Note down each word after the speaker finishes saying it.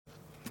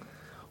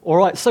All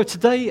right, so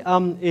today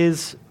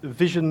is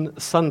Vision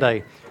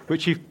Sunday,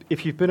 which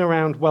if you've been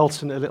around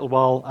Welton a little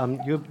while,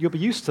 you'll be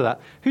used to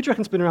that. Who do you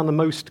reckon's been around the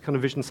most kind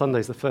of Vision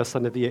Sundays the first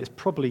Sunday of the year? It's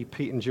probably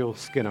Pete and Jill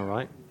Skinner,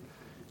 right?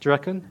 Do you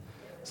reckon?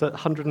 Is that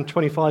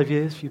 125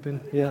 years you've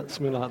been? Yeah,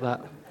 something like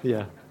that.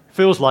 Yeah,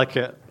 feels like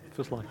it.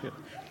 Feels like it.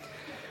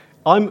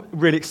 I'm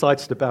really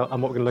excited about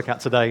what we're going to look at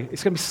today.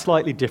 It's going to be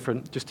slightly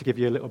different, just to give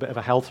you a little bit of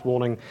a health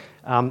warning.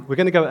 We're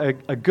going to go at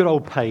a good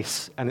old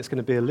pace, and it's going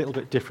to be a little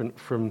bit different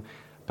from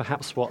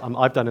perhaps what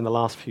I've done in the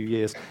last few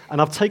years.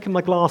 And I've taken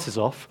my glasses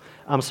off,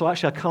 so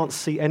actually I can't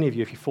see any of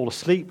you. If you fall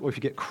asleep, or if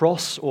you get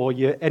cross, or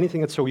you're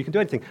anything at all, you can do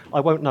anything.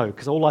 I won't know,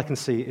 because all I can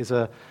see is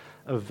a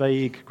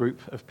vague group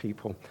of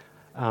people.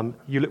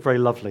 You look very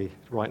lovely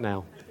right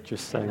now,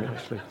 just saying,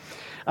 actually.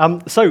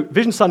 So,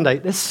 Vision Sunday,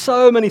 there's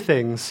so many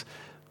things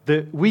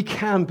that we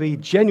can be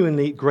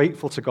genuinely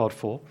grateful to God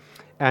for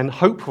and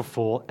hopeful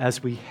for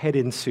as we head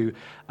into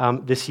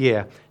this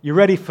year. You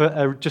ready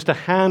for just a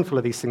handful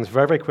of these things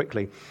very, very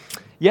quickly?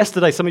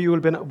 Yesterday, some of you would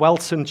have been at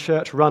Welton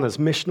Church Runners,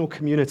 missional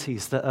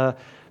communities that are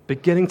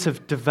beginning to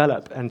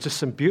develop, and just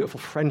some beautiful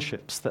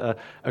friendships that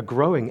are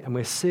growing, and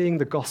we're seeing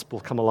the gospel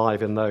come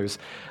alive in those.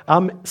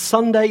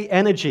 Sunday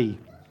Energy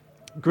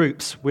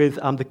groups with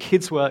the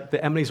kids' work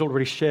that Emily's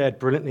already shared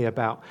brilliantly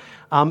about.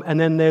 And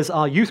then there's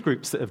our youth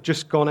groups that have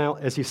just gone out,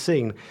 as you've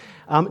seen.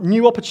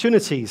 New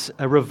opportunities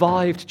a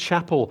revived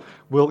chapel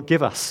will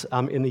give us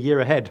in the year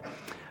ahead.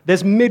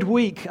 There's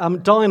midweek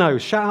dinos.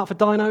 Shout out for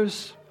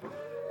dinos.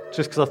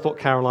 Just because I thought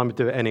Caroline would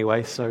do it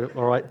anyway. So,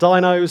 all right,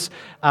 dinos,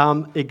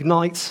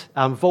 Ignite,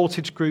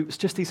 voltage groups,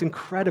 just these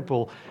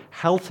incredible,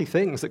 healthy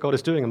things that God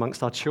is doing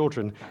amongst our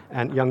children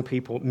and young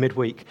people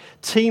midweek.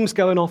 Teams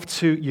going off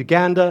to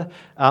Uganda,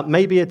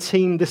 maybe a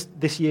team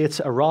this year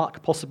to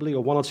Iraq, possibly,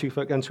 or one or two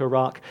folk going to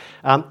Iraq,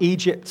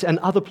 Egypt, and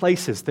other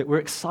places that we're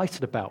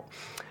excited about.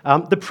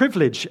 The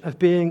privilege of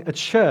being a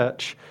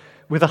church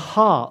with a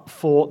heart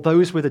for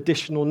those with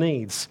additional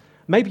needs.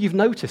 Maybe you've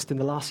noticed in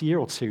the last year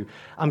or two,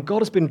 God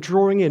has been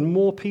drawing in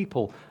more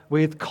people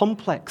with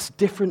complex,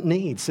 different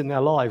needs in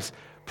their lives.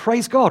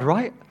 Praise God,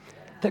 right?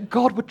 That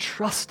God would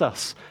trust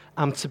us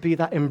to be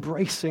that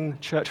embracing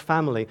church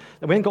family.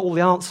 That we ain't got all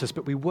the answers,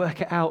 but we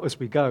work it out as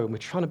we go. And we're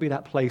trying to be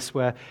that place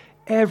where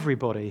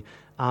everybody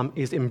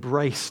is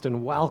embraced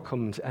and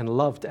welcomed and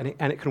loved, and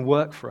it can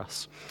work for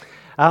us.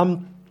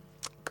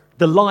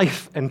 The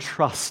life and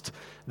trust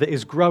that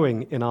is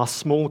growing in our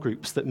small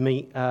groups that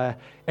meet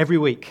every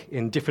week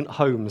in different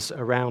homes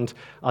around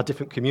our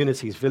different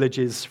communities,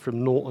 villages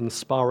from Norton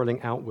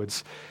spiraling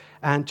outwards.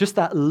 And just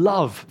that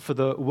love for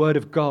the Word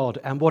of God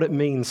and what it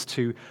means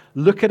to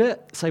look at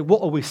it, say,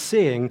 what are we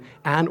seeing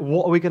and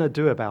what are we going to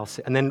do about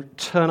it? And then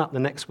turn up the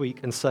next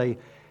week and say,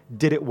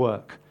 did it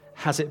work?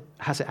 Has it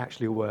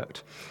actually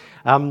worked?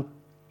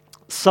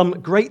 Some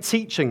great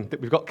teaching that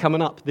we've got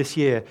coming up this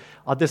year.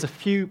 There's a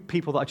few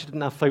people that I just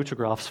didn't have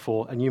photographs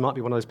for, and you might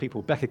be one of those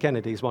people. Becca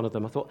Kennedy is one of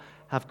them. I thought,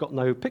 I've got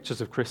no pictures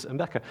of Chris and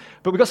Becca.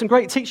 But we've got some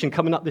great teaching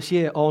coming up this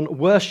year on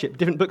worship,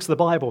 different books of the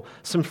Bible,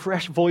 some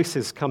fresh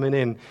voices coming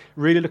in.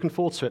 Really looking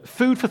forward to it.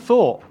 Food for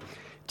thought.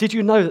 Did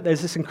you know that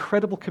there's this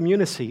incredible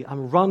community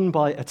run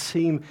by a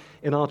team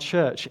in our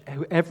church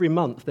who every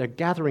month they're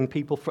gathering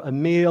people for a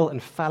meal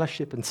and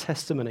fellowship and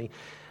testimony.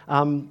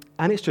 And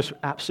it's just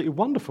absolutely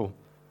wonderful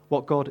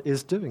what God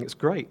is doing. It's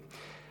great.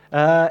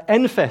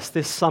 Enfest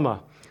this summer.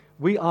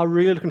 We are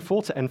really looking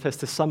forward to Enfest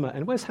this summer.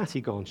 And where's Hattie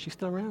gone? She's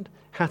still around?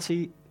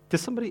 Hattie, did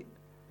somebody?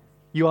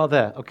 You are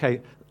there.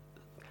 Okay.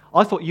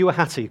 I thought you were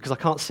Hattie because I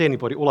can't see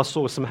anybody. All I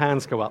saw was some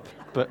hands go up.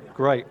 But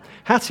great.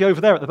 Hattie over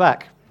there at the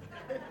back.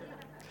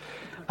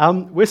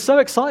 We're so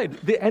excited.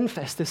 The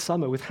Enfest this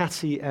summer with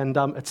Hattie and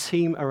a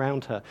team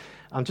around her.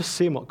 Just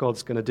seeing what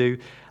God's going to do.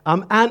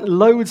 And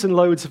loads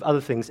of other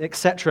things,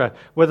 etc.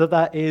 Whether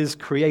that is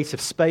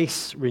creative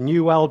space,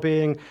 renew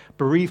well-being,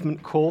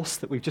 bereavement course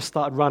that we've just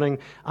started running.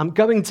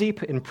 Going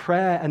deeper in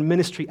prayer and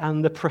ministry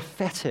and the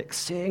prophetic,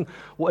 seeing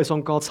what is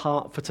on God's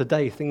heart for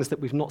today, things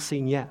that we've not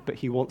seen yet, but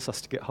He wants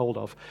us to get hold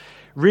of.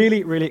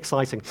 Really, really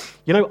exciting.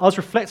 You know, I was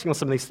reflecting on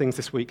some of these things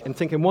this week and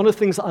thinking one of the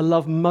things that I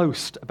love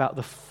most about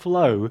the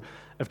flow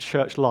of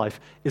church life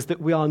is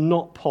that we are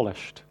not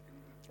polished.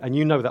 And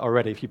you know that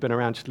already if you've been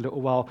around just a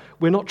little while.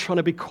 We're not trying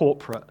to be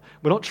corporate.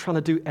 We're not trying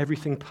to do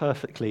everything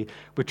perfectly.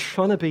 We're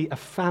trying to be a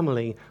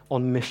family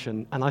on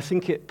mission. And I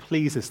think it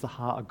pleases the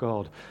heart of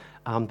God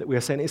that we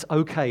are saying it's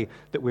okay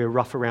that we're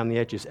rough around the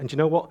edges. And do you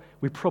know what?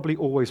 We probably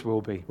always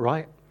will be,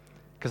 right?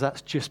 Because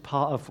that's just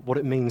part of what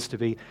it means to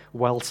be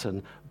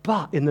Welton.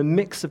 But in the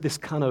mix of this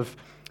kind of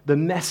the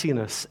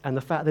messiness and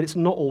the fact that it's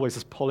not always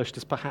as polished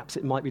as perhaps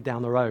it might be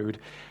down the road,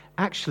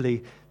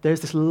 actually,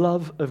 there's this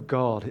love of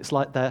God. It's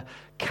like the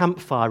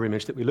campfire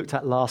image that we looked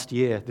at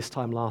this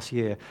time last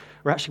year,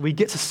 where actually we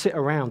get to sit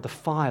around the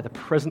fire, the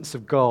presence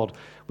of God,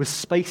 with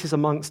spaces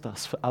amongst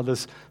us for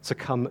others to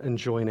come and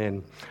join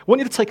in. I want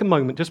you to take a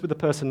moment just with the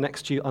person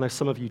next to you. I know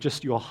some of you,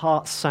 just your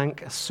heart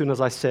sank as soon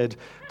as I said,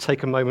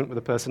 take a moment with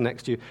the person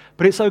next to you.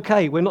 But it's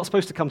okay. We're not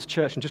supposed to come to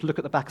church and just look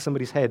at the back of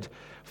somebody's head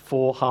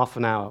for half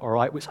an hour, all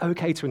right? It's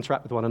okay to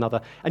interact with one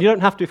another. And you don't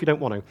have to if you don't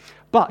want to.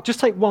 But just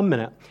take 1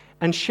 minute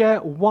and share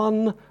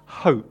one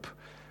hope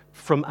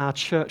from our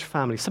church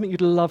family, something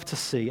you'd love to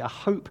see, a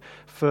hope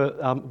for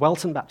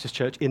Welton Baptist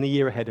Church in the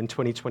year ahead in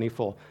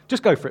 2024.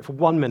 Just go for it for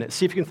 1 minute.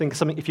 See if you can think of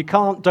something. If you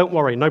can't, don't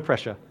worry, no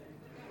pressure.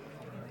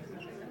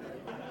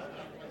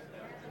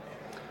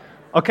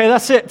 Okay,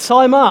 that's it.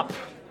 Time up.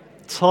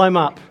 Time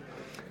up.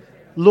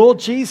 Lord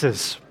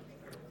Jesus,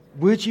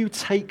 would you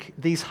take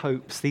these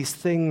hopes, these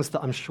things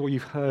that I'm sure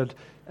you've heard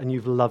and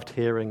you've loved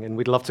hearing, and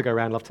we'd love to go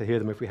around, love to hear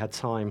them if we had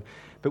time,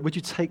 but would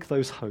you take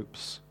those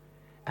hopes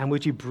and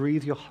would you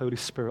breathe your Holy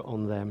Spirit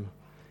on them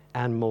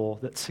and more,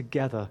 that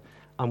together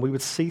we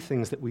would see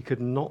things that we could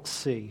not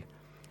see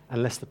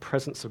unless the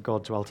presence of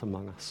God dwelt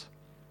among us.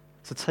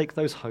 So take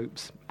those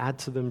hopes, add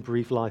to them,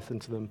 breathe life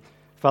into them.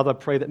 Father, I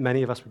pray that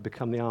many of us would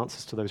become the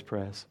answers to those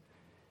prayers.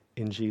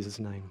 In Jesus'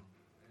 name,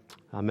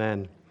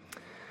 amen. I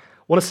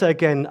want to say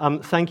again,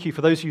 thank you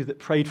for those of you that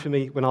prayed for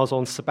me when I was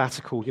on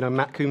sabbatical. You know,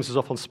 Matt Coombs was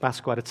off on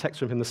sabbatical. I had a text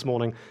from him this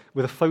morning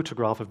with a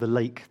photograph of the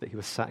lake that he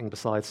was sitting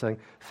beside, saying,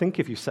 think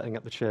of you setting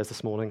up the chairs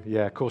this morning.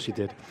 Yeah, of course you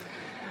did.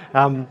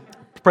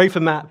 Pray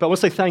for Matt, but I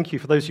want to say thank you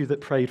for those of you that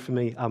prayed for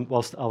me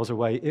whilst I was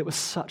away. It was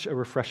such a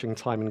refreshing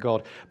time in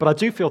God. But I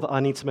do feel that I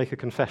need to make a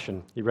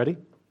confession. You ready?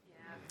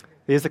 Yeah.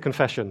 Here's the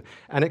confession.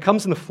 And it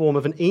comes in the form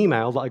of an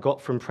email that I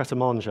got from Pret a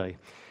Manger.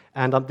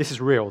 And this is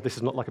real. This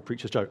is not like a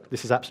preacher's joke.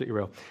 This is absolutely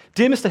real.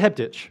 Dear Mr.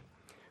 Hebditch,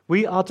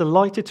 we are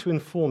delighted to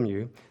inform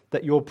you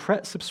that your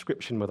Pret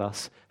subscription with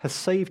us has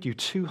saved you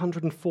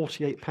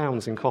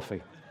 £248 in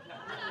coffee.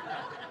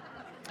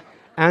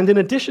 And in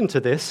addition to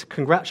this,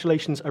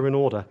 congratulations are in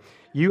order.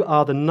 You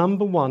are the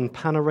 #1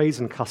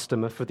 Panaraisin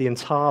customer for the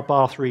entire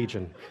Bath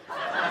region.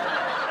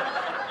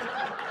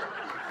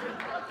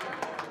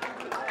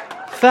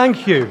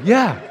 Thank you.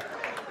 Yeah.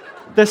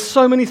 There's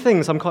so many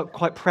things I'm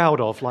quite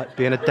proud of, like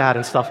being a dad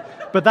and stuff.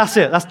 But that's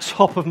it. That's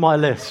top of my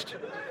list.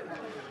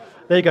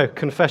 There you go.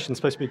 Confession,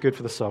 supposed to be good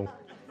for the soul.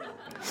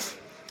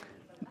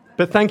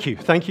 But thank you.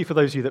 Thank you for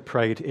those of you that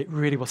prayed. It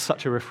really was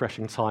such a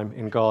refreshing time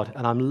in God,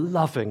 and I'm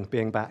loving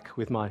being back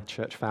with my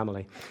church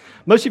family.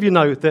 Most of you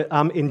know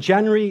that in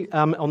January,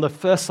 on the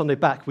first Sunday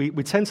back, we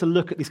tend to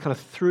look at these kind of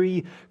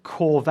 3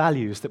 core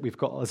values that we've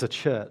got as a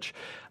church,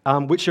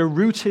 which are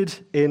rooted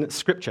in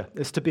Scripture.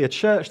 It's to be a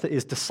church that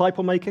is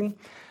disciple-making,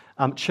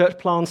 church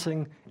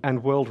planting,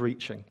 and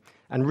world-reaching.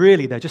 And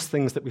really, they're just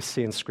things that we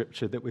see in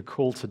Scripture that we're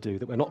called to do,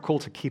 that we're not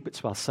called to keep it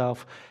to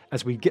ourselves.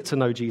 As we get to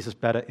know Jesus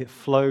better, it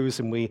flows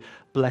and we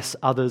bless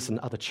others and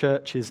other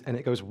churches, and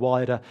it goes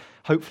wider,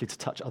 hopefully to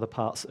touch other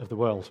parts of the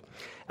world.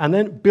 And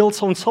then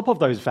built on top of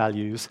those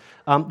values,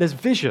 there's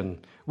vision,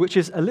 which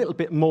is a little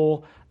bit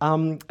more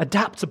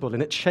adaptable,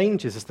 and it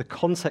changes as the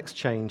context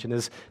change, and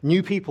as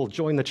new people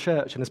join the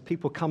church, and as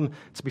people come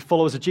to be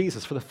followers of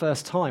Jesus for the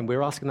first time,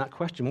 we're asking that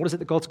question, what is it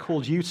that God's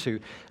called you to?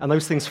 And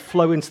those things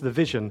flow into the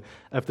vision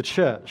of the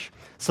church.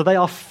 So they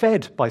are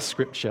fed by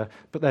Scripture,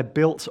 but they're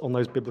built on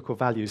those biblical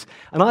values.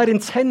 And I had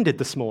intended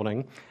this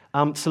morning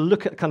to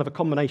look at kind of a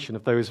combination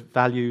of those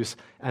values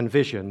and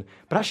vision,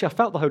 but actually I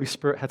felt the Holy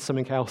Spirit had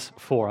something else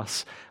for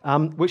us,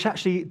 which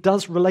actually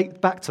does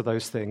relate back to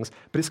those things,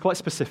 but it's quite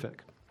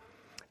specific.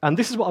 And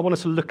this is what I wanted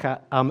to look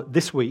at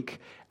this week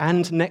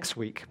and next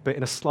week, but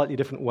in a slightly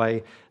different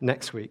way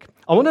next week.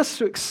 I want us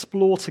to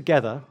explore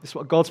together, this is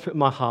what God's put in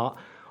my heart,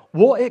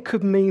 what it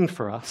could mean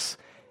for us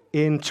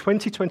in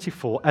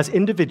 2024 as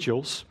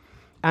individuals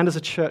and as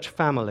a church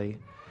family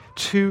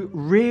to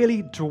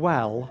really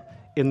dwell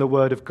in the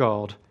Word of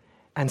God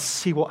and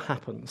see what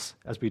happens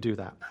as we do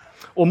that.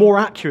 Or more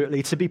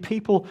accurately, to be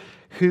people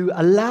who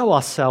allow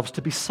ourselves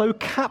to be so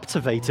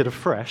captivated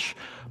afresh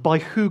by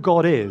who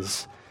God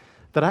is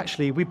that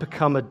actually we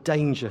become a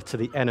danger to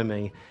the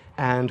enemy,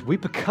 and we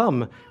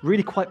become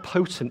really quite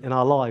potent in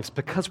our lives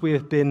because we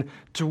have been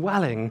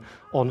dwelling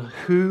on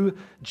who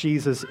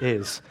Jesus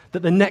is,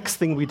 that the next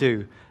thing we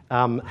do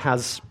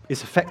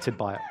is affected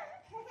by it.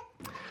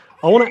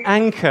 I want to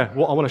anchor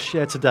what I want to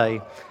share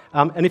today,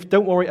 and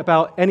don't worry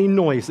about any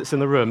noise that's in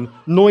the room.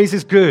 Noise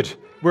is good.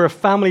 We're a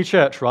family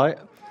church, right?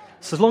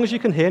 So as long as you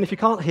can hear, and if you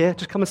can't hear,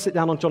 just come and sit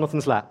down on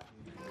Jonathan's lap.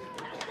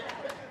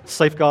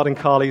 Safeguarding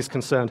Carly's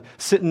concerned.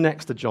 Sitting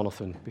next to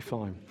Jonathan, be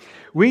fine.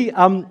 We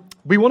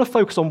want to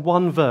focus on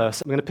one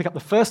verse. We're going to pick up the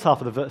first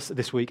half of the verse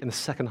this week and the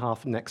second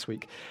half next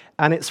week.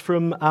 And it's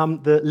from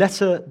the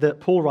letter that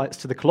Paul writes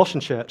to the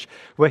Colossian church,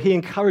 where he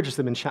encourages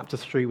them in chapter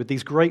 3 with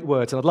these great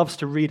words. And I'd love us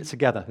to read it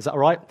together. Is that all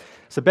right?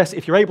 So best,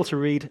 if you're able to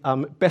read,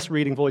 best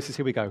reading voices,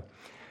 here we go.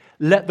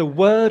 Let the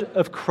word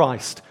of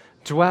Christ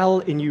dwell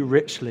in you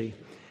richly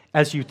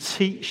as you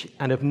teach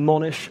and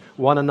admonish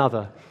one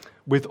another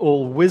with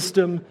all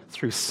wisdom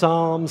through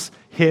psalms,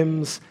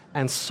 hymns,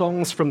 and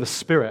songs from the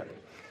Spirit,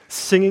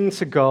 singing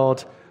to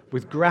God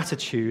with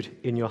gratitude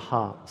in your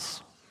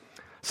hearts.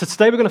 So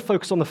today we're going to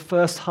focus on the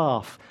first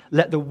half.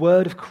 Let the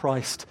word of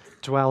Christ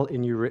dwell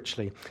in you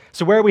richly.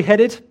 So where are we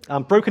headed?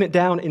 Broken it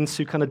down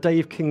into kind of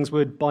Dave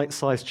Kingswood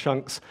bite-sized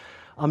chunks.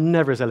 I'm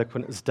never as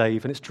eloquent as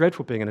Dave, and it's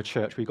dreadful being in a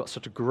church where you've got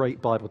such a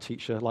great Bible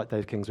teacher like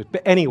Dave Kingswood.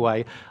 But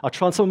anyway, I'll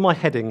try on some of my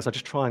headings. I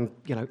just try and,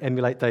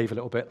 emulate Dave a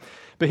little bit.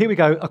 But here we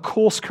go. A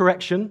course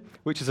correction,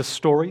 which is a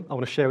story. I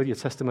want to share with you a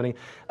testimony.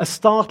 A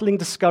startling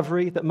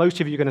discovery that most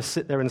of you are going to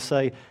sit there and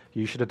say,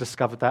 you should have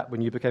discovered that when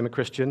you became a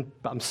Christian.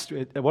 But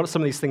what are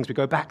some of these things we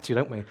go back to,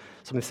 don't we?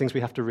 Some of these things we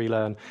have to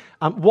relearn.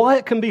 Why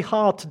it can be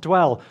hard to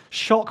dwell.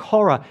 Shock,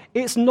 horror.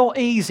 It's not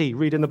easy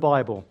reading the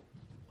Bible.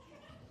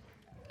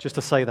 Just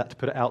to say that, to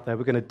put it out there,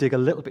 we're going to dig a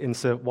little bit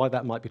into why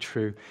that might be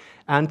true.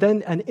 And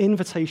then an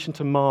invitation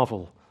to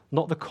marvel,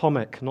 not the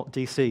comic, not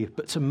DC,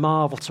 but to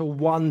marvel, to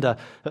wonder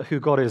at who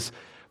God is.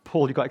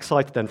 Paul, you got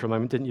excited then for a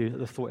moment, didn't you?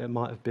 I thought it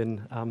might have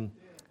been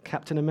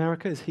Captain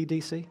America. Is he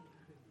DC?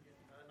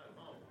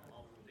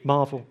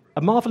 Marvel.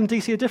 Marvel and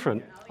DC are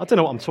different. I don't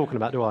know what I'm talking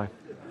about, do I?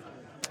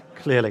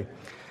 Clearly.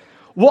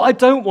 What I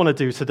don't want to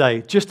do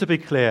today, just to be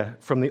clear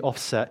from the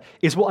offset,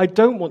 is what I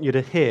don't want you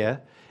to hear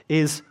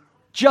is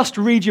just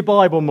read your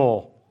Bible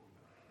more.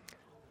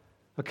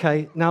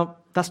 Okay, now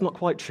that's not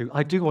quite true.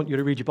 I do want you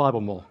to read your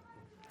Bible more.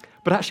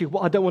 But actually,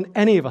 what I don't want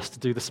any of us to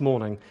do this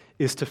morning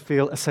is to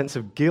feel a sense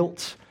of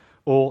guilt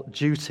or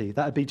duty.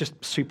 That would be just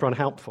super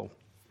unhelpful.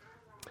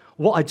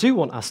 What I do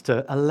want us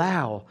to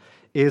allow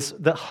is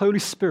the Holy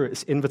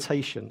Spirit's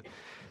invitation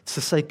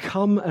to say,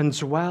 come and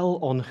dwell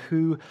on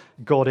who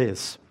God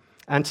is.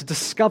 And to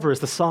discover, as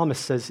the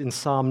psalmist says in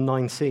Psalm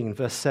 19,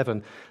 verse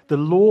 7, the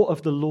law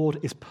of the Lord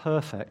is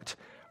perfect,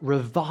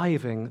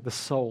 reviving the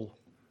soul.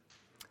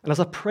 And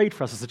as I prayed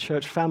for us as a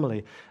church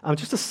family,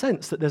 just a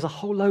sense that there's a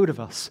whole load of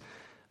us,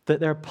 that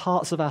there are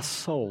parts of our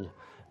soul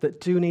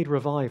that do need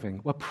reviving.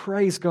 Well,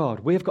 praise God,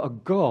 we've got a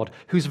God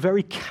whose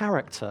very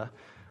character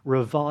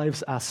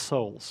revives our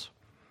souls.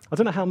 I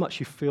don't know how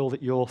much you feel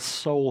that your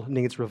soul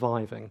needs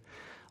reviving.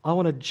 I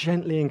want to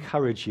gently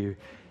encourage you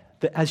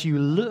that as you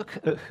look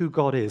at who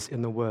God is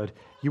in the Word,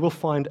 you will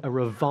find a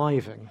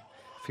reviving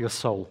for your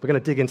soul. We're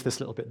going to dig into this a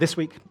little bit this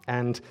week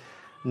and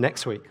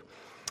next week.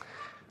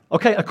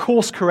 Okay, a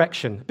course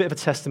correction, a bit of a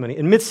testimony.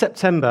 In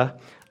mid-September,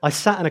 I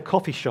sat in a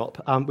coffee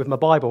shop with my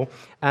Bible,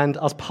 and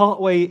I was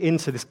partway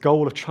into this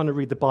goal of trying to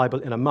read the Bible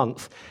in a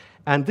month.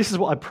 And this is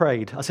what I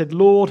prayed. I said,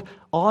 Lord,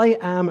 I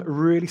am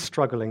really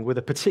struggling with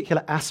a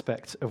particular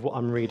aspect of what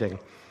I'm reading.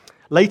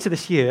 Later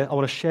this year, I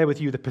want to share with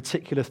you the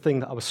particular thing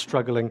that I was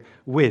struggling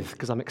with,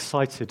 because I'm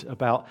excited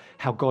about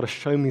how God has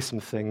shown me some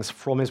things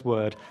from His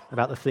Word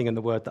about the thing in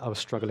the Word that I was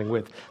struggling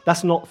with.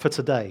 That's not for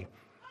today.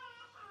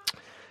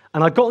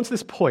 And I got to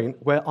this point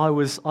where I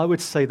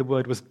would say the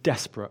word was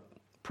desperate,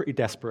 pretty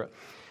desperate.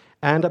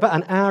 And about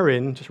an hour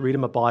in, just reading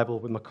my Bible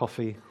with my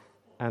coffee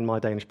and my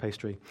Danish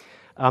pastry,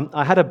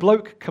 I had a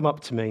bloke come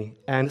up to me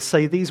and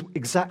say these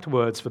exact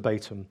words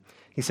verbatim.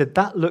 He said,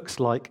 that looks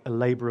like a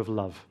labor of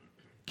love.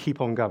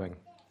 Keep on going.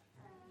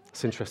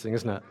 It's interesting,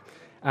 isn't it?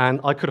 And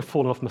I could have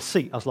fallen off my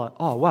seat. I was like,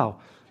 oh, wow,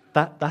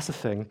 that's a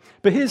thing.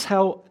 But here's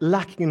how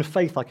lacking in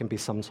faith I can be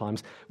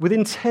sometimes.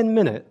 Within 10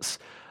 minutes,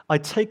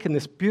 I'd taken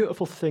this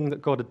beautiful thing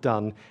that God had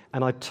done,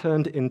 and I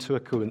turned it into a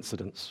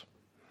coincidence.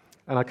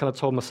 And I kind of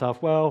told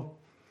myself, well,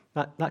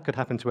 that could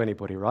happen to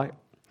anybody, right?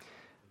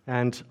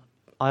 And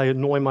I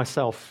annoy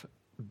myself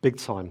big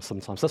time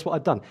sometimes. That's what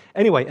I'd done.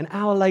 Anyway, an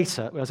hour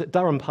later, I was at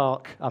Durham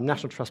Park,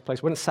 National Trust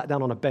Place, went and sat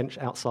down on a bench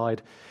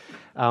outside.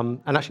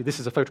 And actually, this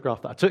is a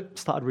photograph that I took,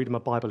 started reading my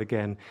Bible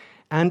again.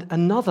 And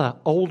another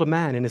older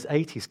man in his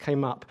 80s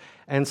came up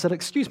and said,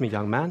 excuse me,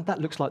 young man, that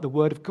looks like the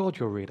Word of God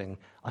you're reading.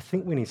 I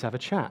think we need to have a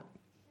chat.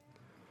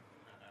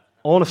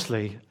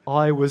 Honestly,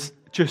 I was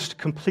just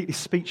completely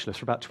speechless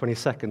for about 20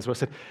 seconds where I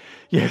said,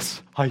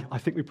 yes, I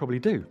think we probably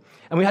do.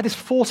 And we had this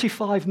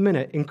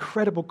 45-minute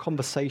incredible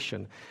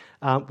conversation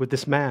with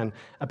this man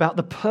about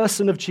the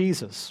person of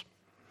Jesus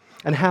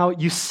and how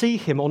you see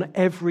him on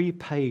every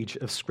page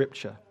of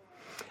Scripture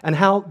and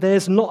how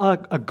there's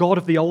not a God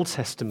of the Old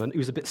Testament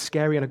who's a bit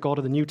scary and a God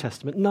of the New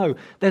Testament. No,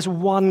 there's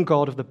one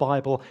God of the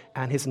Bible,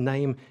 and his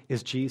name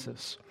is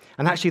Jesus.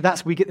 And actually,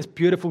 we get this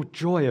beautiful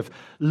joy of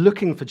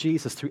looking for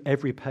Jesus through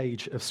every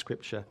page of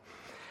Scripture.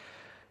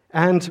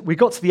 And we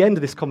got to the end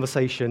of this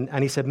conversation,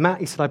 and he said,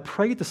 Matt, I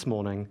prayed this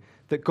morning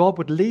that God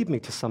would lead me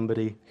to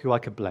somebody who I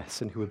could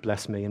bless and who would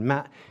bless me. And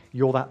Matt,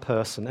 you're that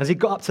person. As he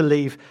got up to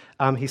leave,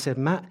 he said,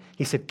 Matt,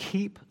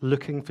 keep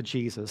looking for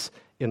Jesus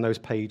in those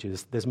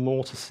pages. There's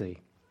more to see.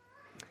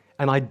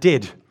 And I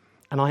did,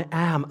 and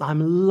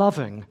I'm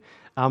loving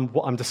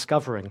what I'm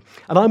discovering.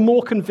 And I'm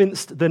more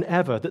convinced than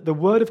ever that the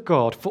Word of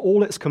God, for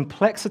all its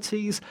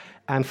complexities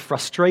and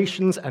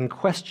frustrations and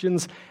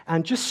questions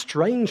and just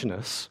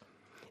strangeness,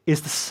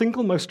 is the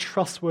single most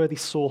trustworthy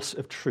source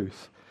of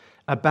truth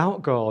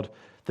about God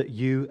that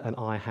you and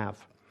I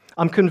have.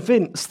 I'm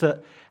convinced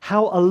that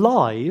how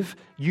alive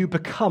you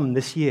become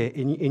this year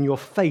in your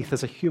faith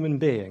as a human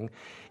being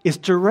is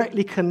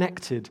directly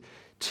connected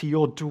to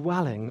your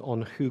dwelling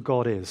on who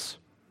God is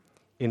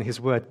in his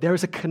word. There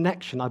is a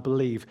connection, I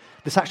believe,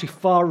 that's actually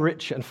far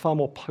richer and far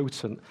more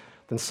potent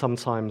than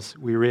sometimes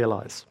we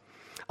realize.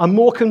 I'm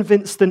more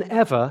convinced than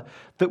ever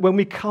that when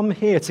we come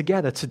here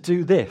together to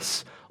do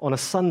this on a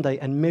Sunday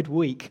and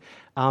midweek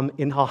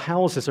in our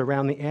houses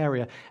around the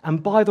area,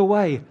 and by the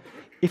way,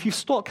 if you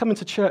start coming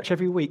to church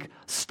every week,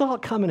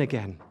 start coming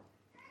again.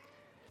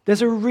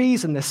 There's a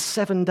reason there's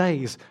 7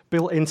 days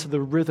built into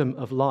the rhythm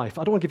of life.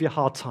 I don't want to give you a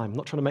hard time. I'm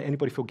not trying to make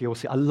anybody feel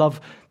guilty. I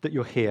love that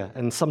you're here,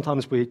 and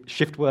sometimes we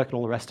shift work and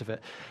all the rest of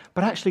it.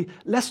 But actually,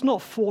 let's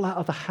not fall out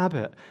of the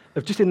habit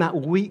of just in that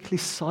weekly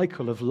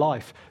cycle of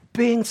life,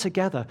 being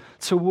together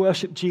to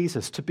worship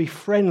Jesus, to be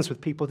friends with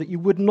people that you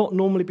would not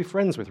normally be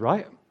friends with,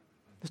 right?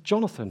 There's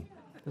Jonathan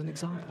as an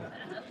example.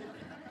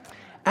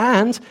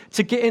 And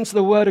to get into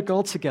the Word of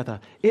God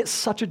together. It's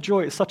such a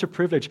joy, it's such a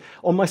privilege.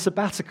 On my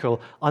sabbatical,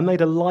 I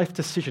made a life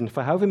decision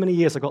for however many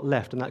years I got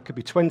left, and that could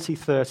be 20,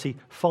 30,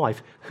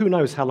 5. Who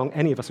knows how long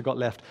any of us have got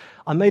left.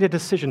 I made a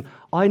decision.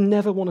 I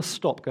never want to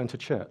stop going to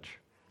church.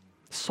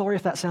 Sorry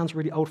if that sounds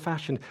really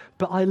old-fashioned,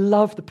 but I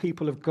love the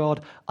people of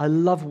God. I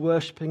love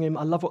worshiping him.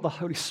 I love what the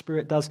Holy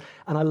Spirit does,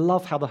 and I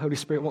love how the Holy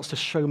Spirit wants to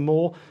show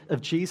more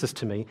of Jesus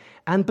to me.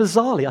 And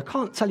bizarrely, I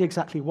can't tell you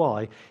exactly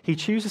why, he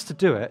chooses to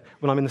do it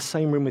when I'm in the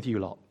same room with you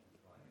lot.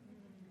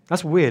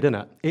 That's weird, isn't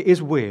it? It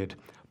is weird,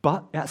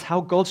 but that's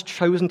how God's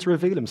chosen to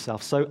reveal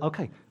himself. So,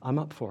 okay, I'm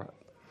up for it.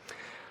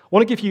 I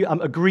want to give you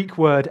a Greek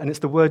word, and it's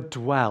the word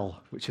dwell,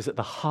 which is at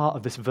the heart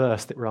of this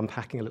verse that we're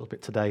unpacking a little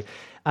bit today.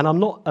 And I'm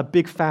not a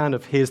big fan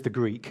of here's the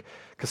Greek,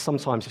 because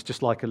sometimes it's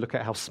just like a look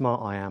at how smart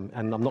I am,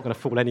 and I'm not going to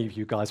fool any of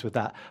you guys with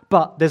that.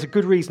 But there's a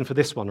good reason for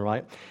this one,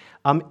 right?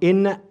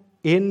 In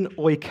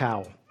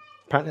oikao,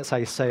 apparently that's how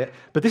you say it,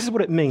 but this is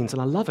what it means,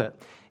 and I love it.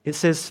 It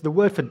says the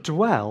word for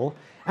dwell,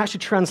 actually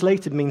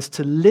translated, means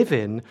to live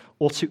in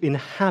or to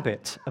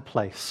inhabit a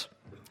place.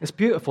 It's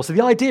beautiful. So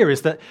the idea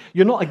is that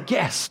you're not a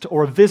guest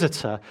or a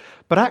visitor,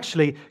 but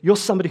actually you're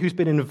somebody who's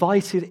been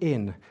invited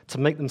in to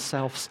make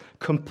themselves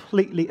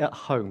completely at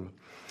home.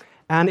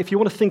 And if you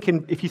want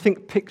to if you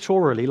think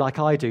pictorially like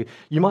I do,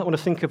 you might want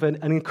to think of an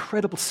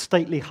incredible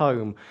stately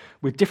home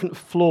with different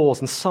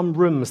floors and some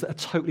rooms that are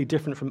totally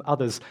different from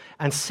others,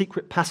 and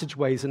secret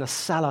passageways and a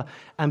cellar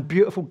and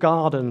beautiful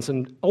gardens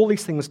and all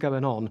these things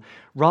going on,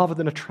 rather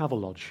than a travel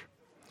lodge.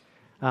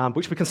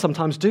 Which we can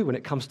sometimes do when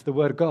it comes to the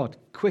Word of God.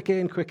 Quick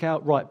in, quick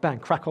out, right, bang,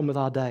 crack on with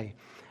our day.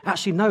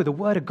 Actually, no, the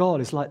Word of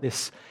God is like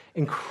this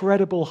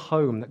incredible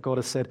home that God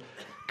has said,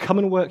 come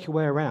and work your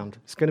way around.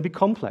 It's going to be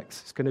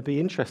complex. It's going to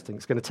be interesting.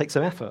 It's going to take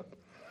some effort.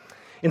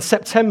 In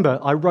September,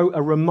 I wrote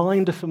a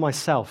reminder for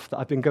myself that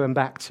I've been going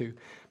back to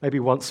maybe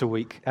once a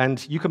week,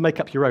 and you can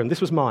make up your own.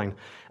 This was mine,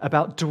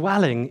 about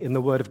dwelling in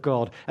the Word of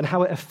God and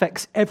how it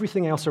affects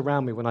everything else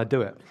around me when I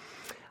do it.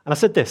 And I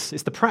said this,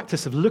 it's the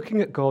practice of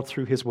looking at God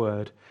through his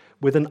Word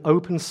with an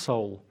open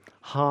soul,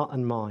 heart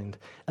and mind,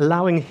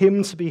 allowing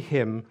him to be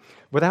him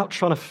without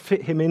trying to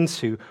fit him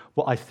into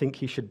what I think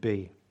he should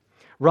be.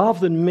 Rather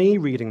than me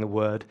reading the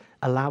Word,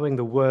 allowing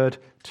the Word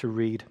to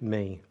read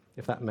me,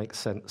 if that makes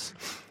sense.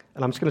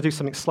 And I'm just going to do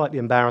something slightly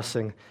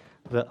embarrassing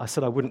that I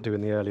said I wouldn't do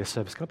in the earlier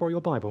service. Can I borrow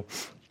your Bible?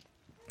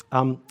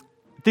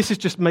 This is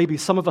just maybe,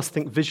 some of us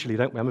think visually,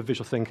 don't we? I'm a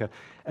visual thinker.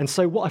 And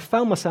so what I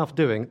found myself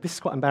doing, this is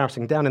quite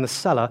embarrassing, down in the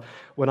cellar,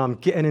 when I'm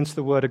getting into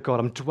the Word of God,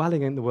 I'm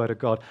dwelling in the Word of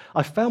God,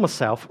 I found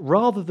myself,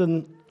 rather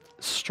than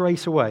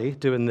straight away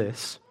doing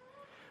this,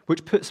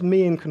 which puts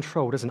me in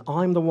control, doesn't it?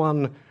 I'm the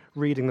one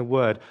reading the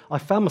Word. I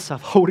found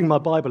myself holding my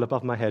Bible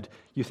above my head.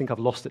 You think I've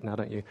lost it now,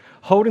 don't you?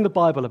 Holding the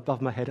Bible above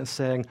my head and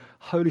saying,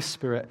 Holy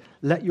Spirit,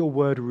 let your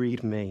Word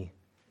read me,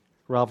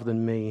 rather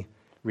than me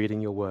reading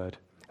your Word.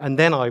 And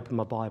then I open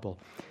my Bible.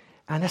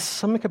 And there's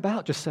something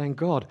about just saying,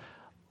 God,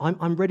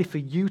 I'm ready for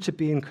you to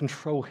be in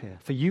control here,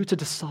 for you to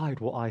decide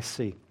what I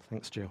see.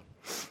 Thanks, Jill.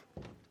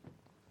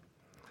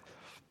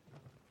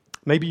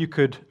 Maybe you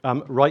could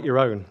write your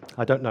own.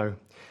 I don't know.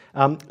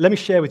 Let me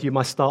share with you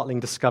my startling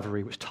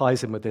discovery, which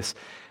ties in with this.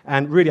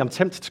 And really, I'm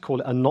tempted to call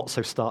it a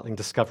not-so-startling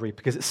discovery,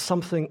 because it's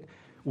something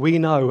we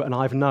know and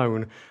I've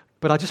known,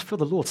 but I just feel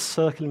the Lord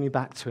circling me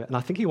back to it, and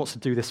I think he wants to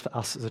do this for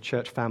us as a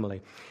church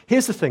family.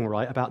 Here's the thing,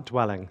 right, about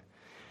dwelling.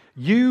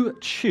 You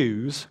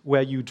choose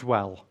where you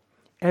dwell.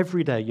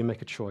 Every day you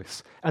make a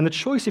choice. And the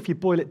choice, if you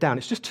boil it down,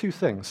 it's just two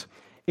things.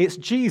 It's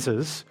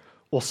Jesus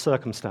or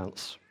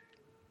circumstance.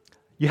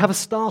 You have a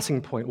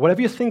starting point.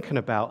 Whatever you're thinking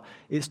about,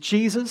 it's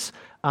Jesus,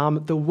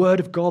 the Word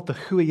of God, the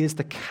who he is,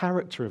 the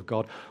character of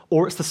God,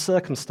 or it's the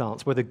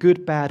circumstance, whether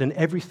good, bad, and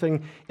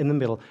everything in the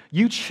middle.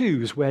 You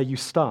choose where you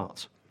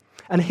start.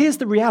 And here's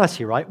the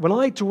reality, right? When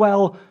I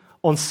dwell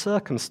on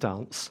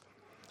circumstance,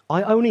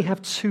 I only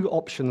have two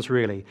options,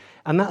 really,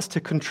 and that's to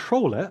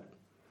control it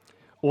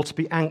or to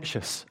be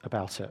anxious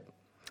about it.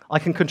 I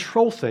can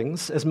control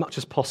things as much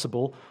as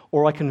possible,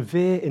 or I can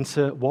veer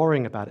into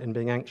worrying about it and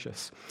being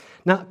anxious.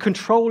 Now,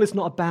 control is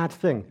not a bad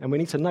thing, and we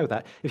need to know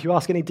that. If you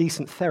ask any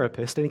decent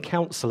therapist, any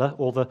counselor,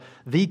 or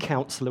the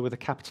counselor with a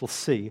capital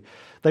C,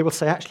 they will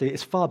say, actually,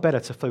 it's far better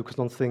to focus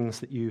on things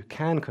that you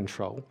can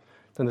control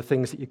than the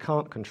things that you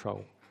can't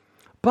control.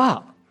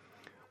 But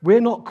we're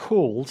not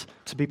called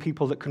to be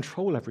people that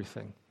control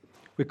everything.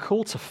 We're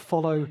called to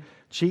follow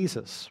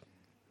Jesus,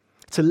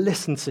 to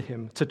listen to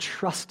him, to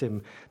trust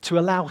him, to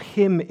allow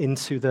him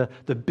into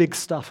the big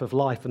stuff of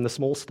life and the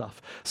small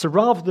stuff. So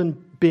rather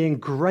than being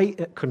great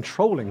at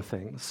controlling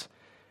things,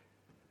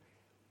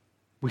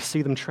 we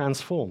see them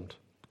transformed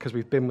because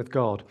we've been with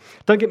God.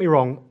 Don't get me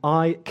wrong,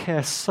 I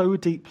care so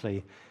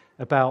deeply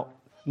about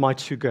my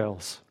two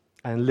girls,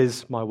 and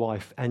Liz, my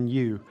wife, and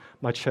you,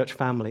 my church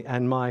family,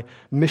 and my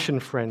mission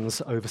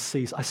friends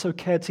overseas. I so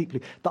care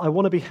deeply that I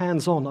want to be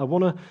hands-on, I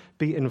want to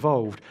be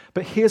involved.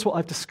 But here's what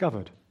I've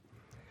discovered.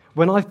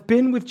 When I've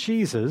been with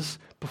Jesus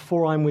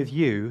before I'm with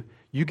you,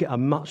 you get a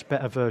much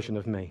better version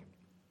of me.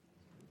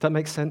 That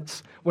makes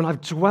sense? When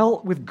I've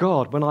dwelt with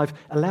God, when I've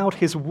allowed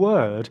his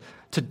word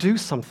to do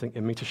something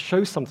in me, to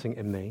show something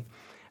in me,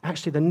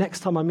 actually the next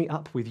time I meet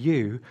up with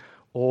you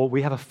or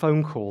we have a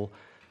phone call,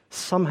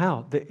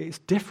 somehow it's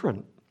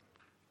different.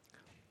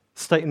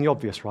 Stating the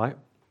obvious, right?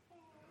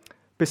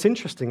 But it's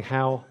interesting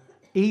how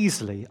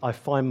easily I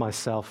find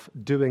myself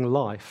doing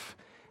life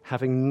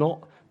having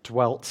not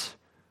dwelt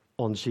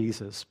on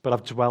Jesus, but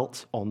I've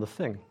dwelt on the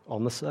thing,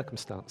 on the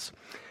circumstance.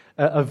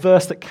 A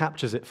verse that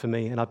captures it for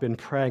me, and I've been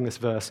praying this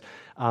verse,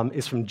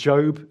 is from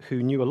Job,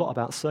 who knew a lot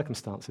about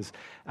circumstances.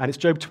 And it's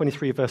Job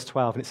 23, verse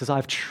 12, and it says,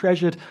 I've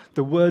treasured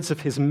the words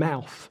of his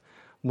mouth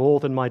more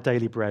than my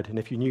daily bread. And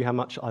if you knew how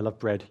much I love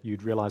bread,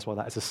 you'd realize why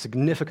that is a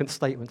significant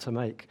statement to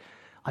make.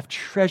 I've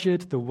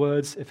treasured the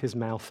words of his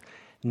mouth.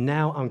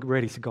 Now I'm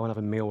ready to go and have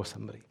a meal with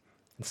somebody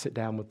and sit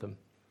down with them.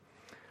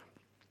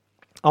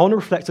 I want to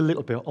reflect a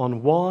little bit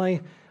on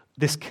why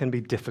this can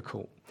be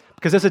difficult.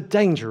 Because there's a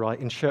danger, right,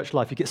 in church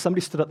life. You get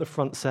somebody stood at the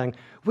front saying,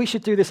 we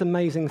should do this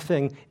amazing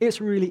thing. It's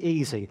really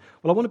easy.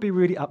 Well, I want to be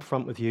really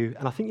upfront with you,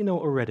 and I think you know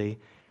it already.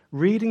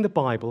 Reading the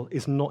Bible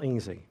is not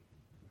easy.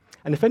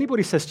 And if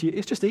anybody says to you,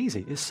 it's just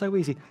easy, it's so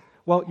easy,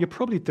 well, you're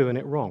probably doing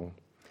it wrong.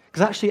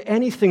 Because actually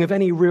anything of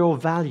any real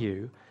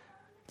value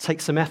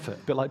takes some effort,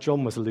 a bit like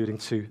John was alluding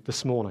to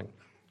this morning.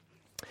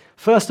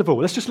 First of all,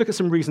 let's just look at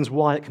some reasons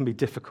why it can be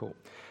difficult.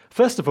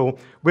 First of all,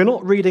 we're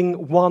not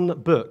reading one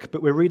book,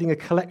 but we're reading a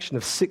collection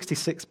of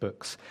 66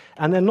 books.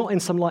 And they're not in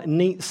some like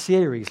neat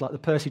series like the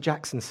Percy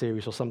Jackson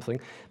series or something.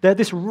 They're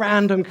this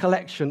random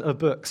collection of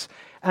books.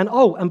 And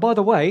by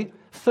the way,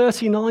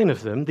 39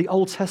 of them, the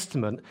Old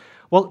Testament,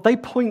 well, they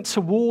point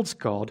towards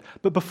God,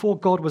 but before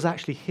God was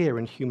actually here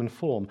in human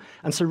form.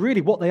 And so really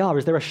what they are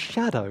is they're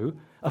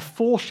a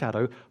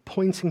foreshadow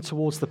pointing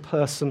towards the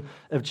person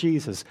of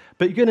Jesus.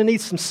 But you're going to need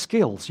some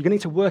skills. You're going to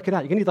need to work it out.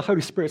 You're going to need the Holy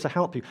Spirit to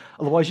help you.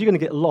 Otherwise, you're going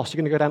to get lost.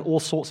 You're going to go down all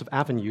sorts of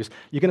avenues.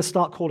 You're going to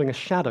start calling a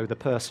shadow the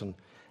person.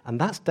 And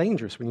that's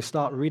dangerous when you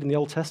start reading the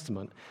Old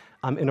Testament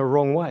in a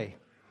wrong way.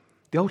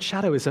 The Old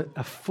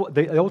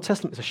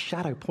Testament is a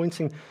shadow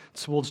pointing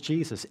towards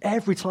Jesus.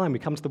 Every time we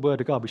come to the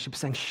Word of God, we should be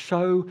saying,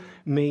 show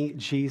me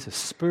Jesus.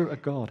 Spirit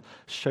of God,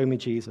 show me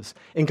Jesus.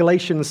 In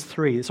Galatians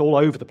 3, it's all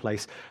over the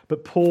place,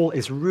 but Paul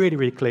is really,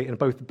 really clear in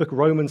both the book of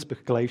Romans, book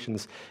of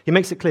Galatians. He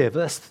makes it clear,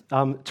 verse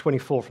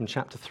 24 from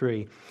chapter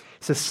 3. It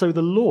says, so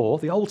the law,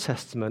 the Old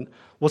Testament,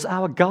 was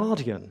our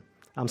guardian.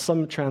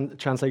 Some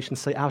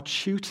translations say our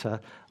tutor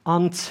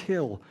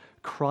until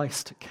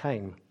Christ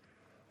came.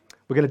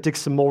 We're going to dig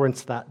some more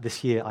into that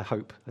this year, I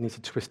hope. I need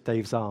to twist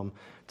Dave's arm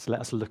to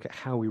let us look at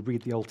how we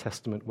read the Old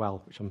Testament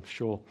well, which I'm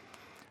sure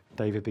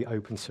Dave would be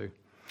open to.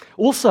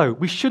 Also,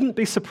 we shouldn't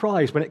be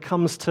surprised when it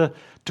comes to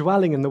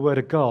dwelling in the Word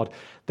of God.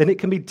 Then it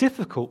can be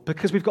difficult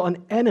because we've got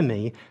an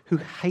enemy who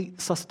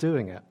hates us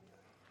doing it.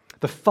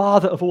 The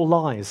father of all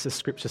lies, as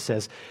Scripture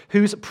says,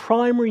 whose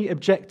primary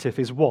objective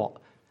is what?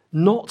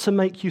 Not to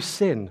make you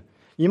sin.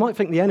 You might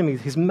think the enemy,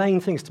 his main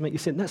thing is to make you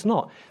sin. That's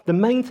not. The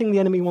main thing the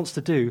enemy wants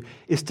to do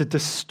is to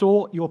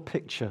distort your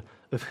picture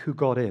of who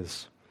God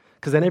is.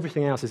 Because then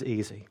everything else is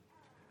easy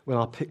when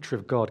our picture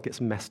of God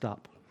gets messed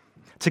up.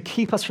 To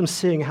keep us from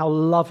seeing how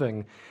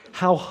loving,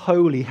 how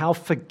holy, how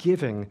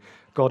forgiving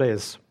God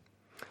is.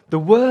 The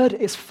Word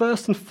is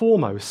first and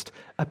foremost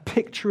a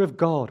picture of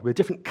God with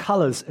different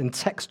colors and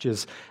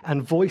textures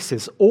and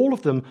voices, all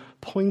of them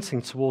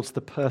pointing towards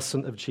the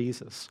person of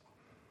Jesus.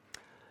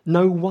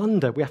 No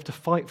wonder we have to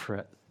fight for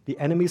it. The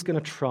enemy's going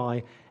to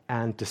try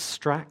and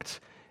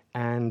distract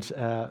and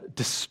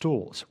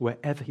distort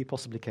wherever he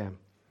possibly can.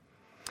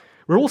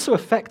 We're also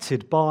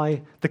affected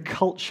by the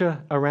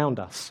culture around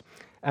us.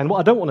 And what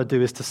I don't want to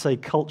do is to say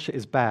culture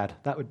is bad.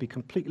 That would be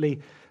completely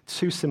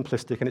too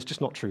simplistic, and it's just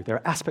not true. There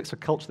are aspects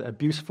of culture that are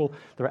beautiful.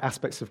 There are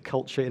aspects of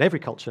culture, in every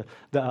culture,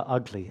 that are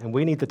ugly, and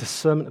we need the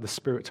discernment of the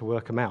Spirit to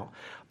work them out.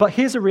 But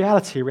here's a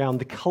reality around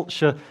the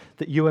culture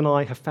that you and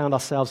I have found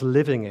ourselves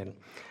living in.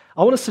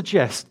 I want to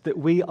suggest that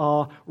we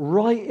are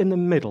right in the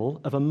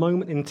middle of a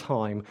moment in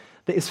time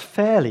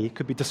that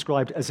could be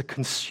described as a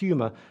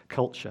consumer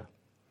culture.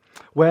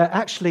 where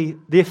actually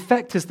the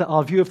effect is that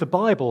our view of the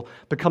Bible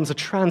becomes a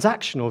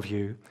transactional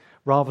view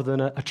rather than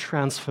a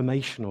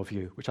transformational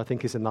view, which I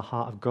think is in the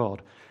heart of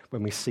God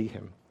when we see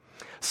him.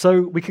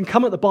 So we can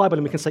come at the Bible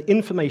and we can say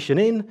information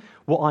in,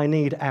 what I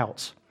need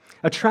out.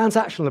 A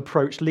transactional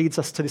approach leads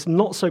us to this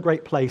not so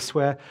great place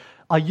where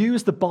I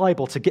use the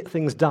Bible to get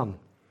things done,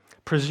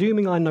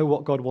 presuming I know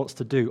what God wants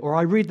to do, or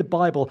I read the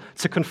Bible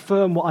to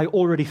confirm what I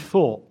already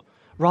thought,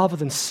 rather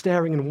than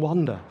staring in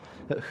wonder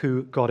at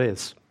who God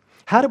is.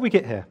 How did we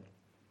get here?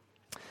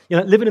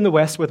 Living in the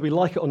West, whether we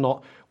like it or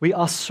not, we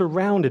are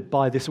surrounded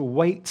by this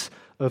weight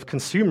of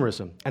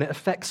consumerism, and it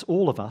affects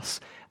all of us,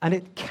 and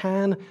it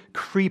can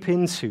creep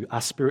into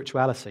our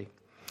spirituality.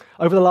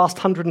 Over the last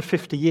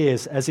 150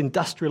 years, as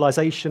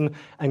industrialization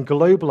and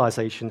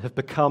globalization have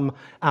become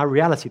our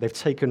reality, they've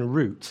taken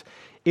root,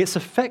 it's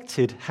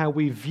affected how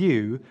we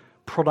view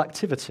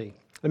productivity.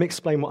 Let me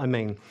explain what I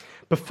mean.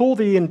 Before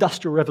the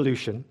Industrial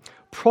Revolution,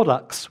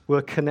 products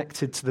were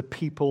connected to the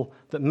people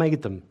that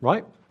made them,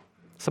 right?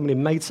 Somebody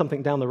made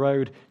something down the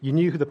road, you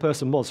knew who the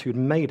person was who had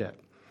made it.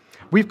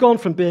 We've gone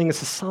from being a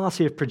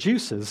society of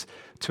producers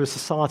to a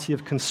society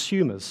of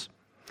consumers,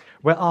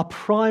 where our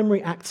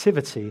primary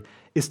activity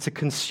is to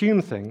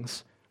consume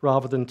things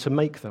rather than to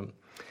make them.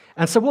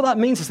 And so what that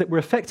means is that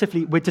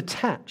we're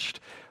detached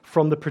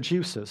from the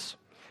producers.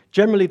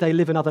 Generally, they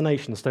live in other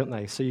nations, don't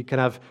they? So you can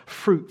have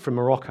fruit from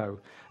Morocco,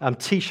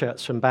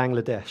 T-shirts from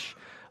Bangladesh,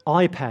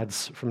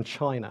 iPads from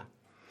China.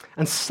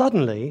 And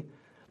suddenly,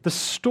 the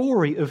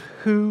story of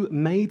who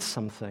made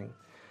something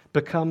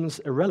becomes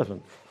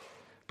irrelevant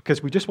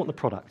because we just want the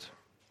product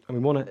and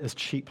we want it as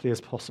cheaply as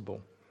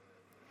possible.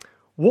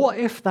 What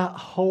if that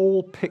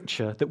whole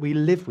picture that we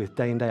live with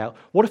day in, day out,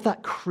 what if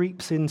that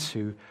creeps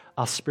into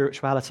our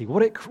spirituality?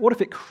 What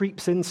if it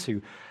creeps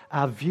into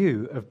our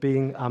view of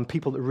being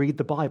people that read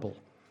the Bible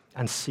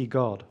and see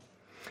God?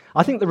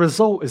 I think the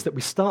result is that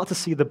we start to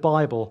see the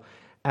Bible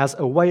as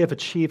a way of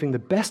achieving the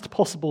best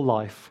possible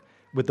life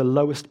with the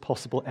lowest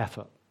possible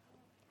effort.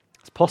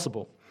 It's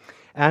possible.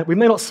 And we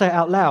may not say it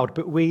out loud,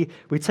 but we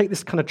take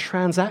this kind of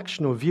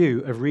transactional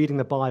view of reading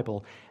the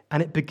Bible,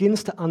 and it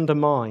begins to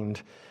undermine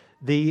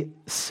the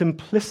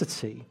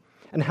simplicity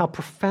and how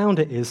profound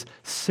it is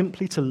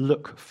simply to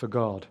look for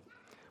God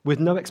with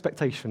no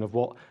expectation of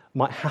what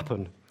might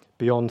happen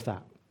beyond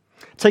that.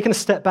 Taking a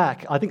step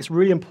back, I think it's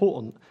really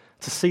important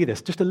to see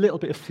this, just a little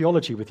bit of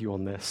theology with you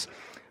on this,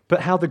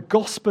 but how the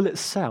gospel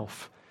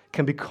itself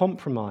can be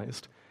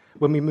compromised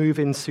when we move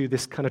into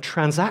this kind of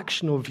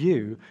transactional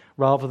view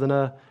rather than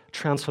a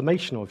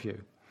transformational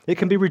view. It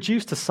can be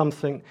reduced to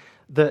something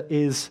that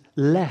is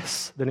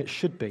less than it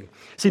should be.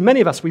 See, many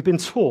of us, we've been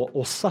taught,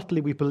 or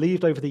subtly we've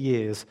believed over the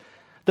years,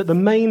 that the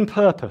main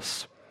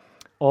purpose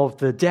of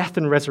the death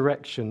and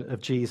resurrection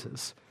of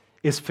Jesus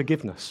is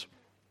forgiveness.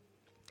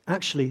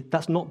 Actually,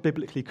 that's not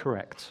biblically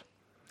correct.